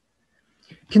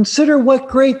 Consider what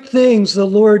great things the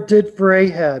Lord did for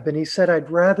Ahab, and he said, I'd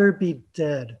rather be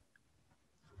dead.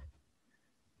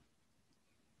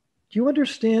 Do you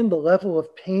understand the level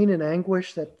of pain and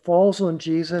anguish that falls on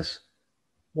Jesus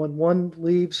when one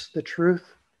leaves the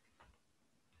truth?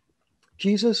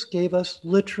 Jesus gave us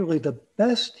literally the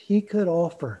best he could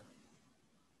offer.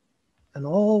 And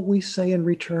all we say in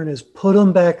return is, put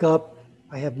him back up.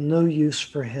 I have no use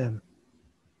for him.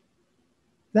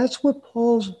 That's what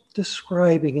Paul's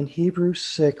describing in Hebrews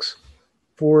 6,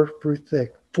 4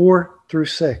 through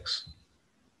 6.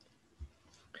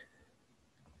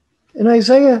 In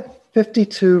Isaiah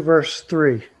 52, verse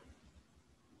 3,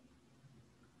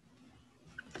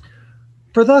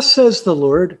 for thus says the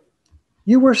Lord,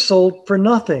 you were sold for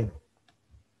nothing,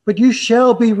 but you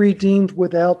shall be redeemed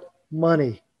without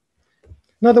money.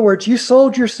 In other words, you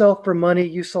sold yourself for money.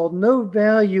 You saw no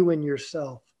value in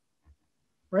yourself,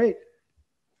 right?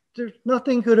 There's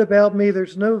nothing good about me.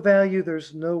 There's no value.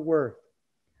 There's no worth.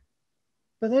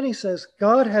 But then he says,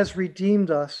 God has redeemed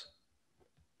us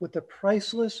with the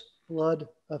priceless blood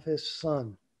of his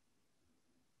Son.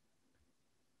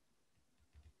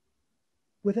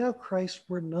 Without Christ,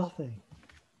 we're nothing.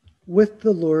 With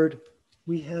the Lord,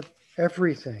 we have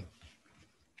everything.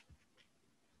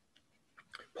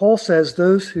 Paul says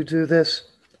those who do this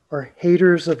are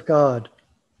haters of God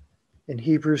in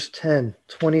Hebrews 10,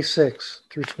 26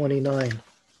 through 29.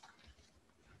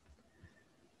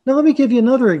 Now let me give you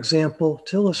another example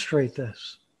to illustrate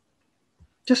this.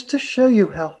 Just to show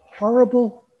you how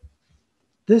horrible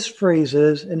this phrase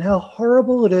is and how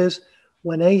horrible it is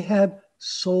when Ahab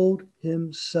sold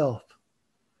himself.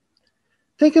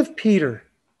 Think of Peter.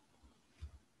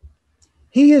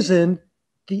 He is in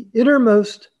the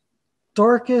innermost,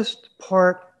 darkest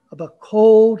part of a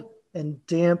cold and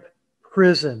damp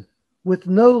prison with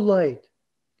no light,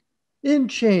 in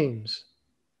chains,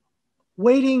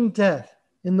 waiting death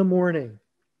in the morning,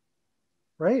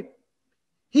 right?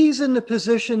 He's in the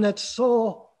position that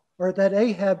that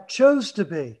Ahab chose to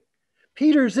be.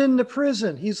 Peter's in the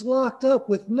prison. He's locked up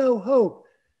with no hope.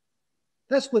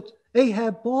 That's what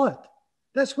Ahab bought.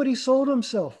 That's what he sold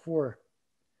himself for.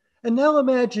 And now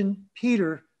imagine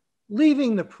Peter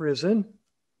leaving the prison,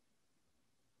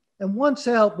 and once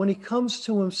out, when he comes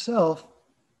to himself,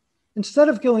 instead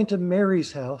of going to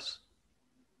Mary's house,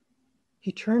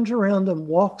 he turns around and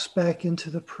walks back into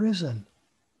the prison.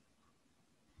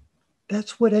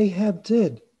 That's what Ahab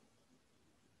did.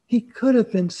 He could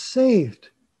have been saved.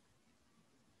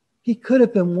 He could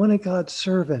have been one of God's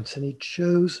servants, and he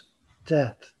chose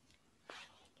death.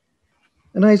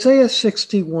 In Isaiah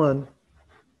 61,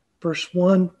 verse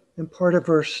 1 and part of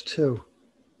verse 2.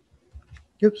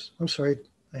 Oops, I'm sorry.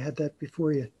 I had that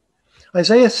before you.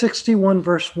 Isaiah 61,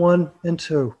 verse 1 and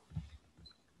 2.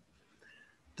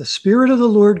 The Spirit of the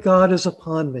Lord God is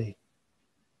upon me,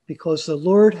 because the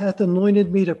Lord hath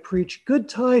anointed me to preach good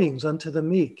tidings unto the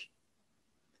meek.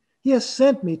 He has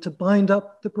sent me to bind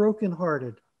up the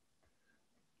brokenhearted,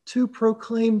 to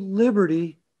proclaim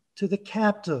liberty to the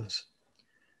captives,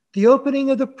 the opening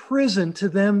of the prison to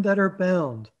them that are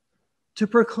bound, to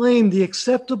proclaim the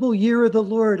acceptable year of the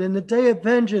Lord and the day of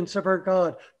vengeance of our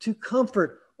God, to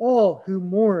comfort all who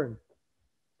mourn.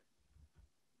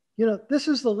 You know, this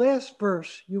is the last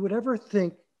verse you would ever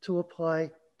think to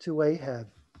apply to Ahab.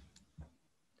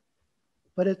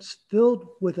 But it's filled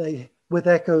with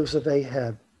echoes of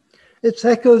Ahab. It's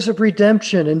echoes of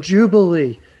redemption and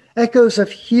jubilee, echoes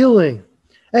of healing,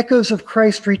 echoes of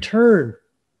Christ's return.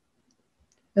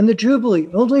 And the jubilee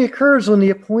only occurs on the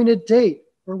appointed date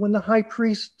or when the high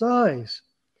priest dies.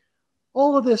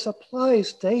 All of this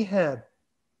applies to Ahab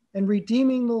and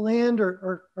redeeming the land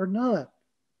or not.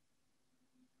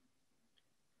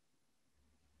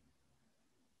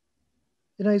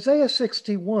 In Isaiah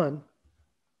 61,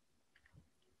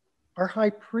 our high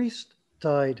priest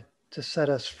died to set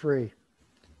us free.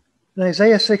 In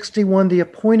Isaiah 61, the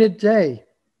appointed day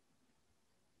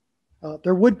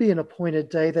There would be an appointed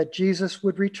day that Jesus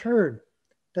would return,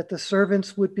 that the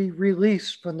servants would be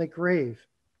released from the grave,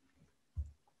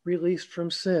 released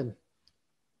from sin.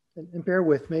 And bear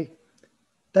with me,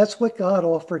 that's what God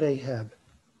offered Ahab.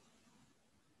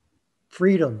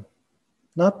 Freedom,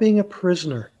 not being a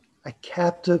prisoner, a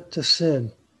captive to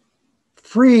sin,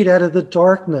 freed out of the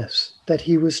darkness that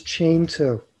he was chained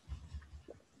to.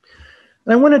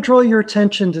 And I want to draw your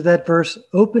attention to that verse,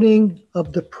 opening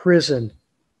of the prison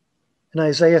in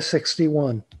Isaiah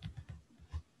 61.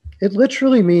 It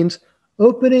literally means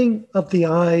opening of the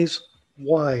eyes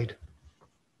wide.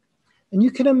 And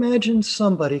you can imagine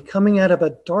somebody coming out of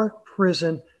a dark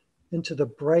prison into the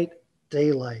bright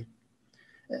daylight.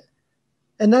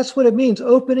 And that's what it means,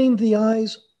 opening the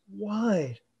eyes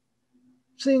wide.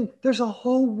 Saying, there's a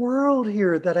whole world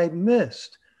here that I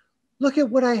missed. Look at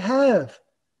what I have.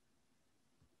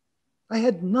 I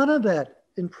had none of that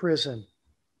in prison.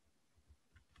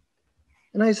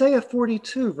 In Isaiah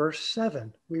 42, verse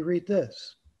 7, we read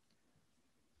this: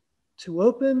 to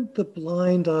open the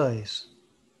blind eyes,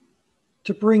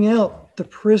 to bring out the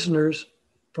prisoners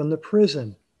from the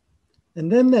prison,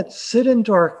 and them that sit in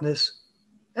darkness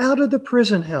out of the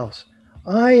prison house.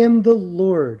 I am the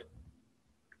Lord.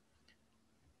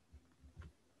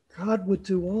 God would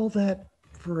do all that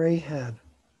for Ahab.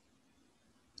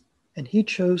 And he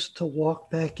chose to walk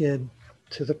back in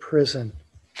to the prison.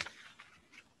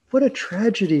 What a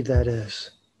tragedy that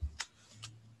is.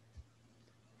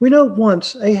 We know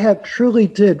once Ahab truly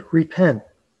did repent,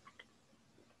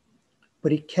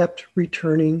 but he kept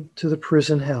returning to the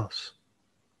prison house,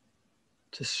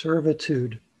 to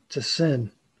servitude, to sin.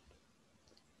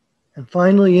 And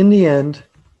finally, in the end,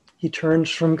 he turns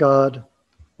from God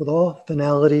with all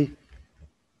finality.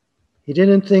 He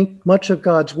didn't think much of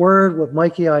God's word, what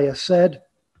Micaiah said,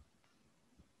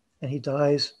 and he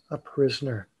dies a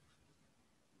prisoner.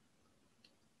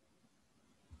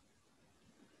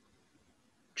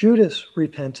 Judas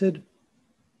repented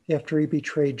after he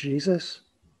betrayed Jesus.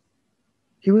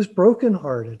 He was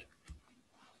brokenhearted.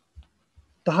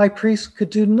 The high priest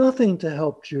could do nothing to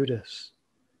help Judas.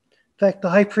 In fact, the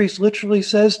high priest literally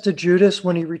says to Judas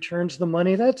when he returns the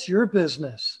money, that's your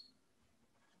business.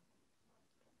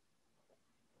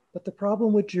 But the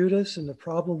problem with Judas and the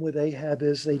problem with Ahab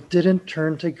is they didn't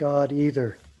turn to God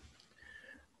either.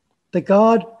 The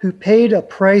God who paid a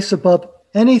price above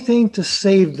anything to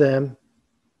save them,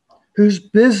 whose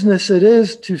business it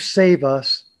is to save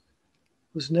us,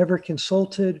 was never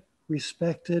consulted,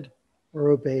 respected, or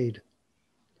obeyed.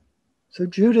 So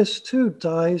Judas too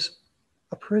dies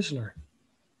a prisoner.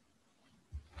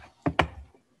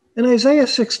 In Isaiah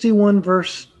 61,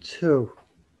 verse 2,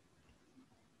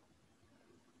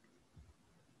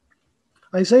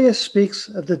 Isaiah speaks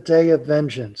of the day of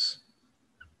vengeance.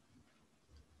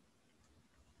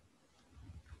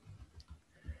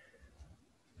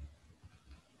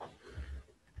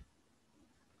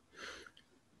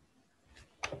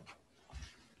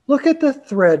 Look at the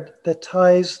thread that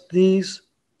ties these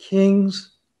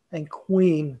kings and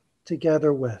queen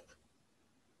together with.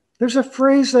 There's a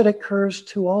phrase that occurs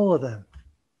to all of them.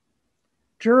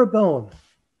 Jeroboam,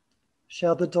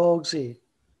 shall the dogs eat.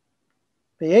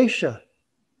 Baasha,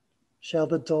 shall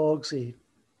the dogs eat.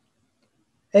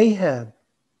 Ahab,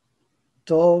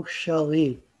 dogs shall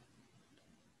eat.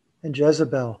 And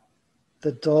Jezebel,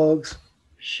 the dogs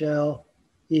shall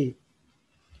eat.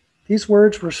 These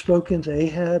words were spoken to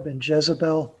Ahab and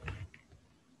Jezebel.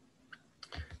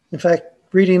 In fact,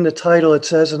 reading the title, it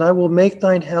says, and I will make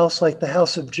thine house like the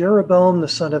house of Jeroboam, the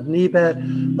son of Nebat,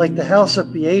 like the house of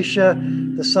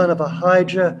Baasha, the son of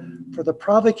Ahijah, for the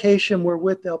provocation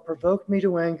wherewith thou provoked me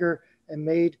to anger and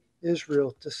made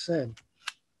Israel to sin.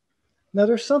 Now,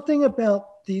 there's something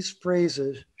about these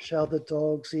phrases, shall the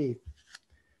dogs eat.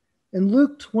 In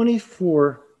Luke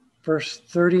 24, verse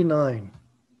 39,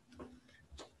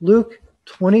 Luke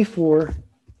 24,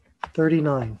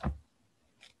 39.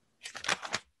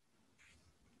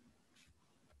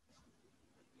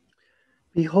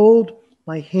 Behold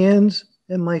my hands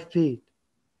and my feet,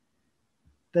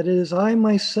 that it is I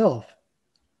myself.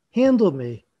 Handle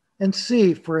me, and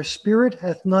see, for a spirit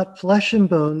hath not flesh and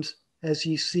bones, as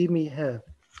ye see me have.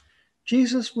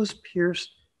 Jesus was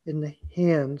pierced in the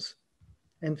hands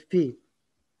and feet.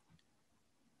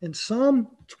 In Psalm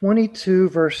 22,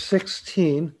 verse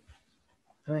 16,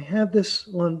 and I have this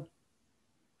on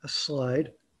a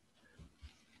slide.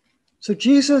 So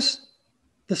Jesus,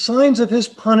 the signs of his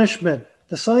punishment,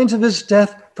 the signs of his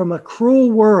death from a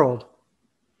cruel world,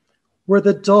 were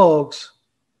the dogs,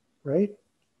 right?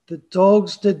 The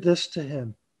dogs did this to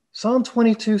him. Psalm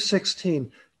 22,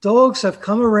 16. Dogs have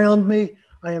come around me.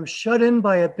 I am shut in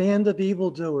by a band of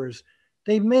evildoers.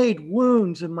 They made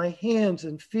wounds in my hands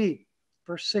and feet.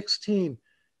 Verse 16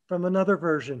 from another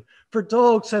version. For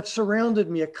dogs have surrounded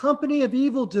me. A company of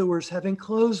evildoers have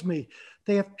enclosed me.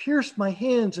 They have pierced my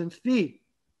hands and feet.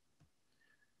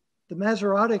 The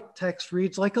Masoretic text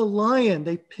reads, like a lion,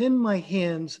 they pin my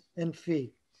hands and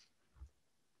feet.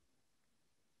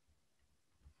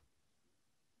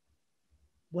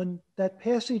 When that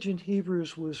passage in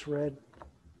Hebrews was read,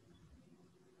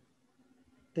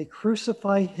 they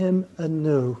crucify him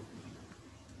anew.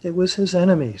 It was his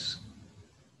enemies.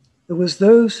 It was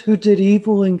those who did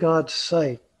evil in God's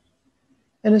sight.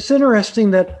 And it's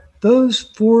interesting that those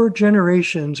 4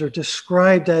 generations are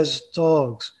described as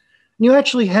dogs. And you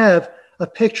actually have a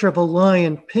picture of a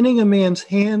lion pinning a man's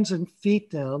hands and feet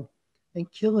down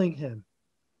and killing him.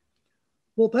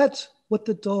 Well, that's what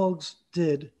the dogs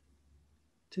did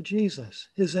to Jesus,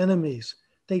 his enemies.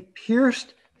 They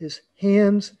pierced his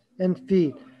hands and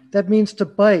feet. That means to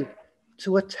bite,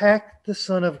 to attack the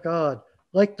Son of God,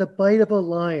 like the bite of a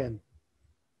lion.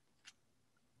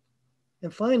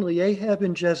 And finally, Ahab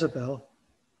and Jezebel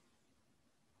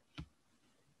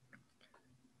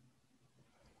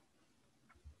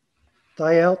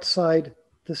die outside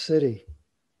the city.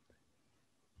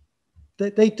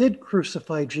 They did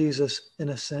crucify Jesus in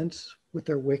a sense with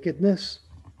their wickedness.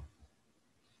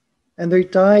 And they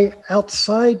die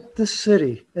outside the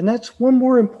city. And that's one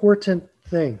more important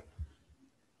thing.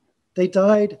 They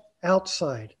died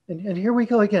outside. And here we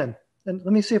go again. And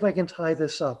let me see if I can tie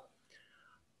this up.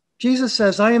 Jesus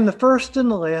says, I am the first and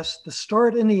the last, the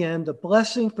start and the end, a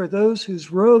blessing for those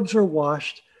whose robes are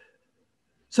washed,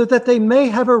 so that they may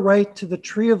have a right to the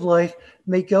tree of life,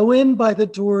 may go in by the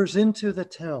doors into the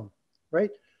town,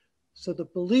 right? So the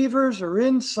believers are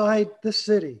inside the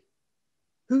city.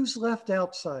 Who's left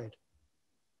outside?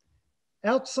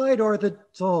 Outside are the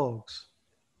dogs,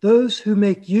 those who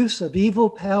make use of evil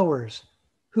powers,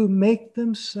 who make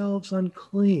themselves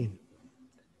unclean,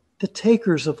 the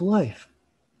takers of life,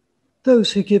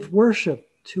 those who give worship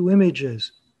to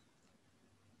images,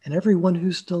 and everyone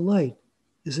whose delight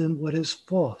is in what is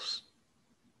false.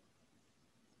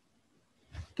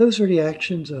 Those are the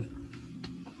actions of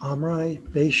Omri,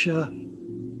 Baasha,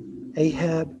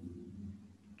 Ahab,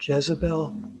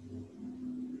 Jezebel.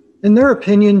 In their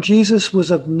opinion, Jesus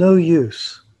was of no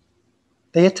use.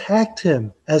 They attacked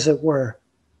him, as it were,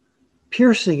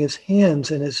 piercing his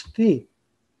hands and his feet.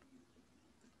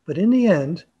 But in the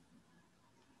end,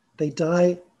 they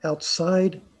die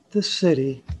outside the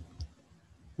city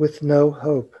with no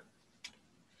hope.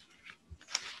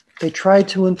 They tried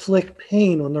to inflict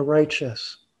pain on the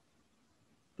righteous,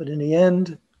 but in the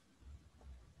end,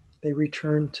 they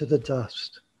returned to the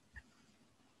dust.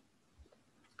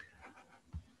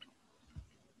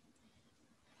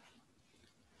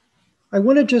 I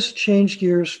want to just change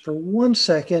gears for 1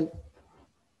 second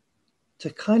to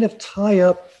kind of tie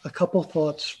up a couple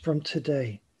thoughts from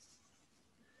today.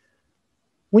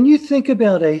 When you think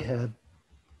about Ahab,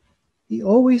 he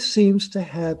always seems to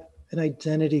have an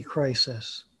identity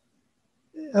crisis.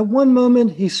 At one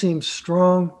moment, he seems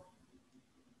strong,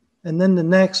 and then the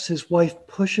next, his wife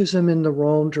pushes him in the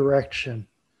wrong direction.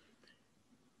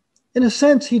 In a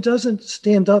sense, he doesn't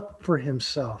stand up for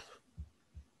himself.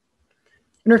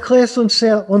 In our class on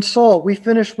Saul, we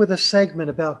finished with a segment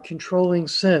about controlling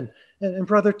sin, and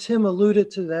Brother Tim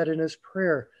alluded to that in his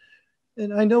prayer.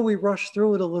 And I know we rushed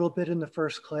through it a little bit in the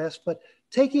first class, but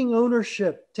taking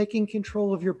ownership, taking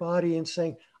control of your body and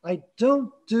saying, I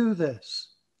don't do this,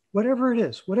 whatever it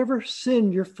is, whatever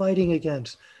sin you're fighting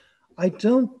against, I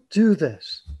don't do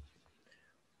this,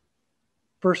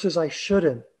 versus I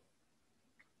shouldn't.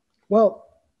 Well,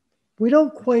 we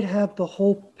don't quite have the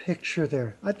whole picture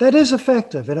there. That is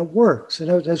effective, and it works,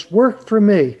 and it has worked for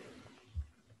me.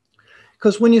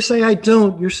 Because when you say I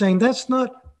don't, you're saying that's not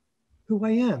who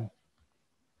I am.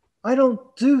 I don't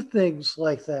do things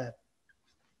like that.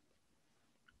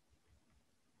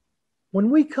 When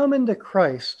we come into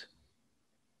Christ,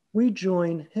 we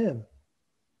join him,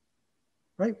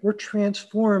 right? We're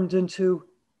transformed into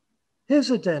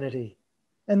his identity.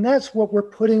 And that's what we're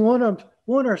putting on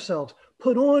ourselves.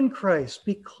 Put on Christ,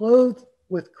 be clothed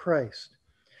with Christ.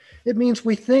 It means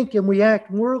we think and we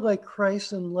act more like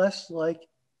Christ and less like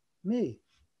me.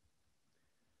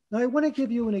 Now, I want to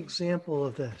give you an example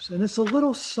of this, and it's a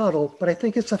little subtle, but I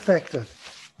think it's effective.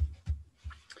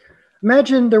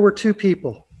 Imagine there were 2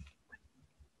 people,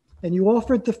 and you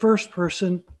offered the first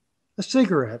person a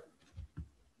cigarette,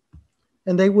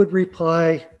 and they would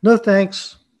reply, no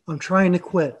thanks, I'm trying to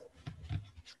quit.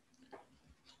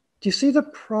 Do you see the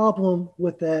problem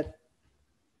with that?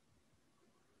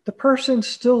 The person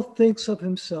still thinks of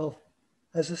himself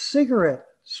as a cigarette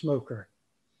smoker.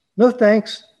 No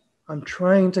thanks, I'm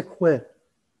trying to quit.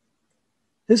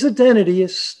 His identity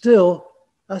is still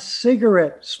a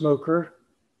cigarette smoker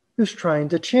who's trying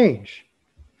to change.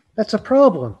 That's a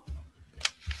problem.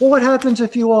 Well, what happens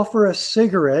if you offer a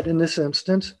cigarette, in this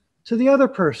instance, to the other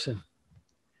person?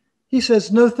 He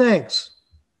says, no thanks,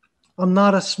 I'm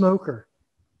not a smoker.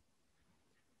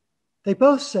 They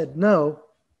both said no,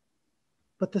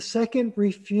 but the second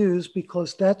refused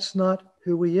because that's not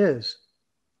who he is.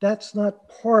 That's not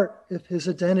part of his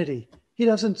identity. He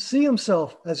doesn't see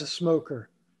himself as a smoker.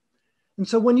 And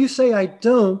so when you say, I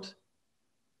don't,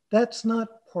 that's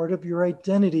not part of your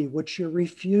identity, which you're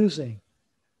refusing.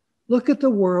 Look at the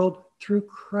world through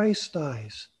Christ's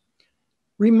eyes.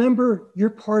 Remember, you're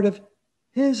part of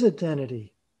his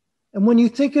identity. And when you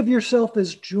think of yourself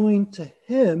as joined to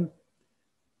him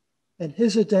and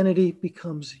his identity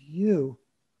becomes you,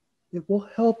 it will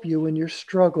help you in your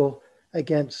struggle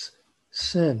against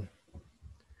sin.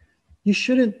 You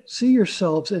shouldn't see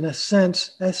yourselves, in a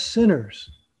sense, as sinners.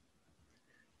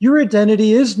 Your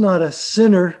identity is not a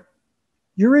sinner.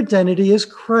 Your identity is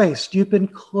Christ. You've been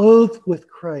clothed with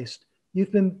Christ.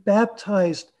 You've been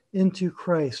baptized into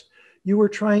Christ. You are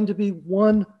trying to be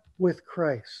one with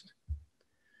Christ.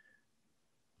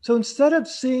 So instead of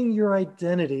seeing your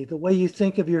identity the way you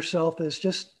think of yourself as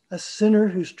just a sinner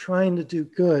who's trying to do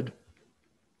good,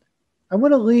 I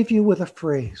want to leave you with a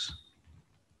phrase.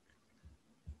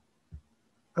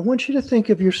 I want you to think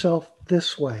of yourself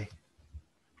this way.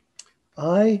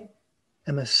 I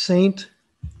am a saint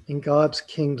in God's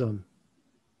kingdom.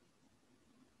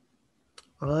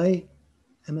 I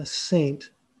am a saint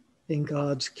in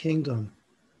God's kingdom.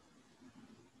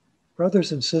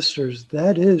 Brothers and sisters,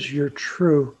 that is your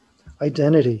true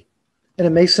identity. And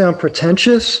it may sound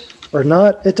pretentious or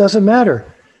not, it doesn't matter.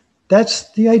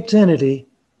 That's the identity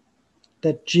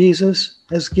that Jesus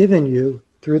has given you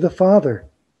through the Father.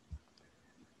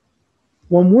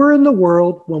 When we're in the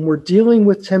world, when we're dealing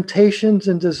with temptations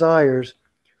and desires,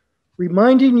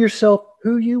 reminding yourself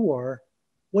who you are,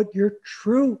 what your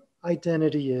true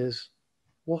identity is,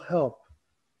 will help.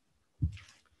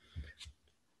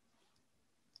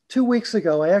 2 weeks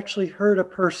ago, I actually heard a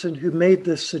person who made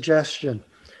this suggestion.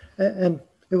 And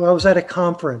I was at a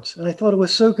conference, and I thought it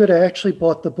was so good, I actually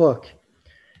bought the book.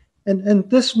 And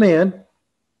this man,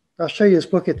 I'll show you his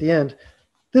book at the end,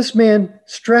 this man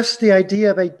stressed the idea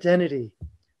of identity,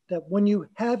 that when you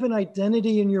have an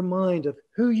identity in your mind of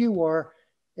who you are,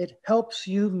 it helps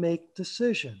you make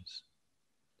decisions.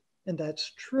 And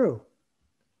that's true.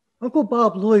 Uncle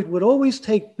Bob Lloyd would always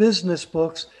take business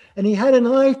books, and he had an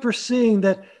eye for seeing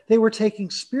that they were taking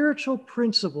spiritual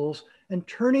principles and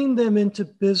turning them into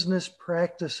business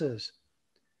practices.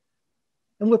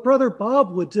 And what Brother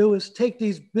Bob would do is take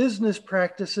these business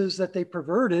practices that they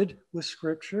perverted with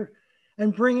Scripture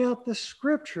and bring out the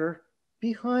Scripture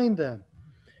behind them.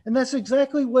 And that's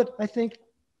exactly what I think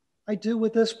I do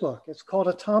with this book. It's called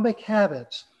Atomic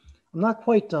Habits. I'm not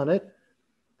quite done it,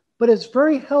 but it's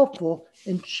very helpful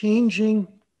in changing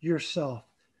yourself,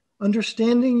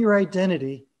 understanding your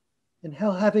identity, and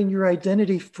how having your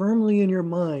identity firmly in your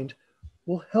mind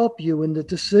will help you in the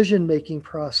decision-making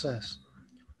process.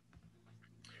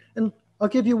 And I'll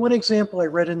give you one example I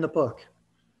read in the book,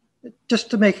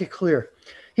 just to make it clear.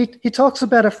 He talks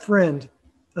about a friend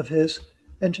of his,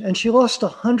 and she lost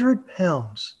 100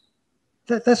 pounds.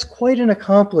 That's quite an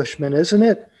accomplishment, isn't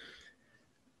it?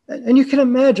 And you can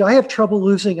imagine, I have trouble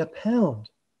losing a pound.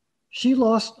 She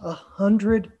lost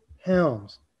 100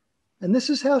 pounds. And this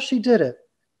is how she did it.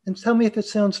 And tell me if it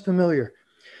sounds familiar.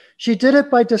 She did it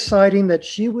by deciding that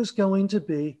she was going to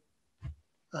be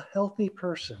a healthy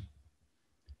person.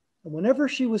 And whenever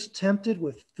she was tempted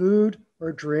with food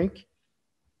or drink,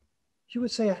 she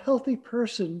would say a healthy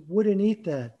person wouldn't eat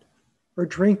that or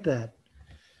drink that.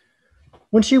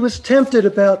 When she was tempted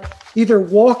about either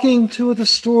walking to the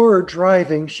store or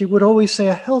driving, she would always say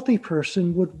a healthy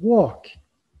person would walk.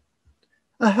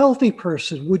 A healthy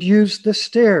person would use the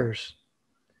stairs.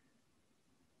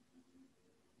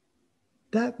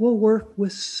 That will work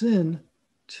with sin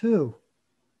too.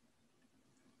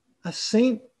 A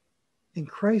saint in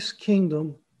Christ's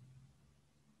kingdom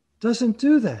doesn't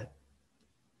do that.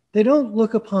 They don't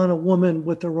look upon a woman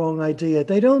with the wrong idea.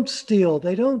 They don't steal.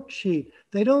 They don't cheat.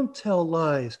 They don't tell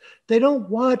lies. They don't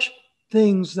watch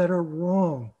things that are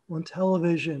wrong on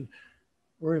television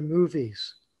or in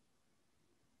movies.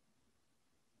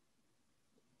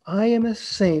 I am a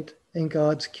saint in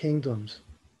God's kingdoms.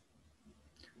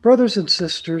 Brothers and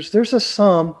sisters, there's a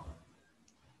psalm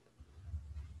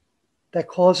that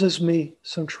causes me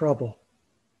some trouble.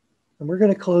 And we're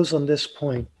going to close on this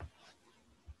point.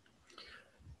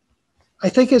 I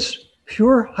think it's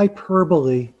pure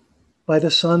hyperbole by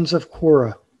the sons of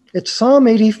Korah. It's Psalm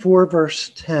 84,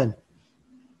 verse 10.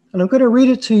 And I'm going to read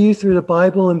it to you through the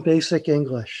Bible in basic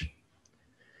English.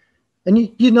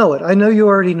 And you know it. I know you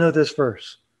already know this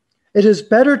verse. It is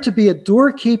better to be a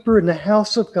doorkeeper in the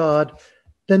house of God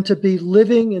than to be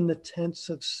living in the tents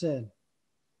of sin.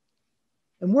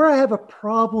 And where I have a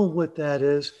problem with that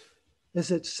is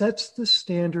it sets the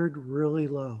standard really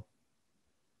low.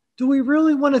 Do we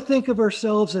really want to think of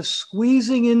ourselves as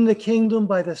squeezing in the kingdom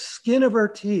by the skin of our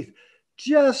teeth,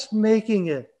 just making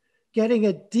it, getting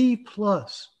a D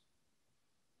plus,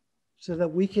 so that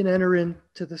we can enter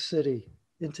into the city,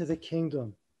 into the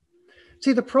kingdom?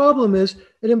 See, the problem is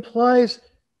it implies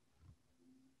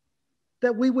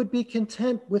that we would be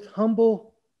content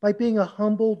by being a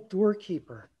humble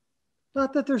doorkeeper.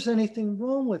 Not that there's anything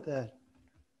wrong with that.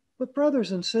 But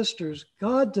brothers and sisters,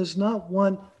 God does not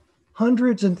want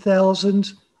hundreds and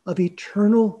thousands of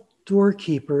eternal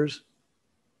doorkeepers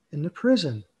in the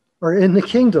prison or in the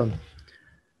kingdom.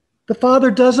 The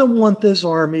Father doesn't want this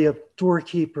army of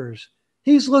doorkeepers.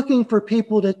 He's looking for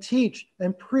people to teach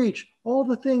and preach all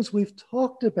the things we've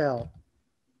talked about.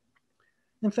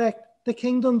 In fact, the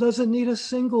kingdom doesn't need a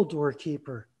single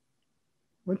doorkeeper.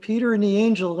 When Peter and the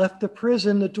angel left the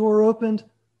prison, the door opened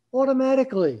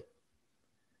automatically.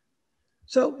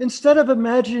 So instead of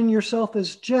imagining yourself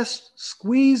as just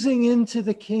squeezing into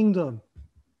the kingdom,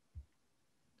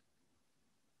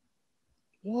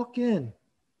 walk in,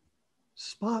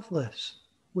 spotless,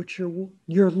 which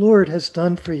your Lord has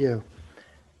done for you.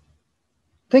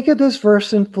 Think of this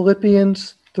verse in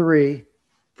Philippians 3,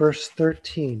 verse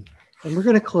 13. And we're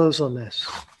going to close on this.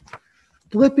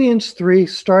 Philippians 3,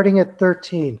 starting at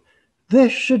 13.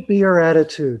 This should be our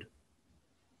attitude.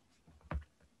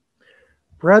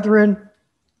 Brethren,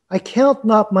 I count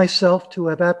not myself to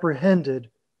have apprehended,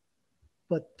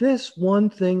 but this one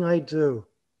thing I do.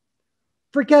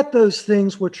 Forget those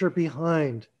things which are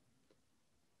behind,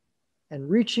 and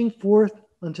reaching forth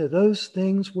unto those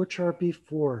things which are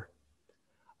before.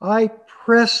 I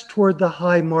press toward the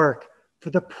high mark for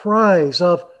the prize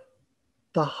of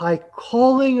the high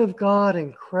calling of God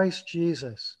in Christ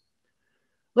Jesus.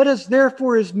 Let us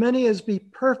therefore, as many as be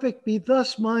perfect, be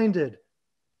thus minded.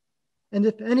 And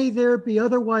if any there be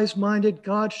otherwise minded,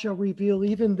 God shall reveal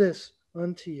even this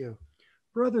unto you.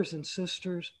 Brothers and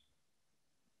sisters,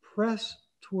 press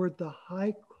toward the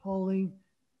high calling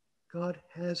God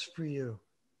has for you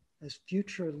as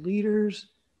future leaders,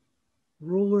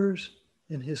 rulers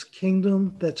in his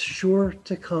kingdom that's sure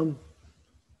to come,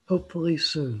 hopefully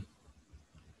soon.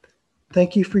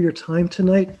 Thank you for your time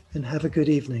tonight, and have a good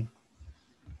evening.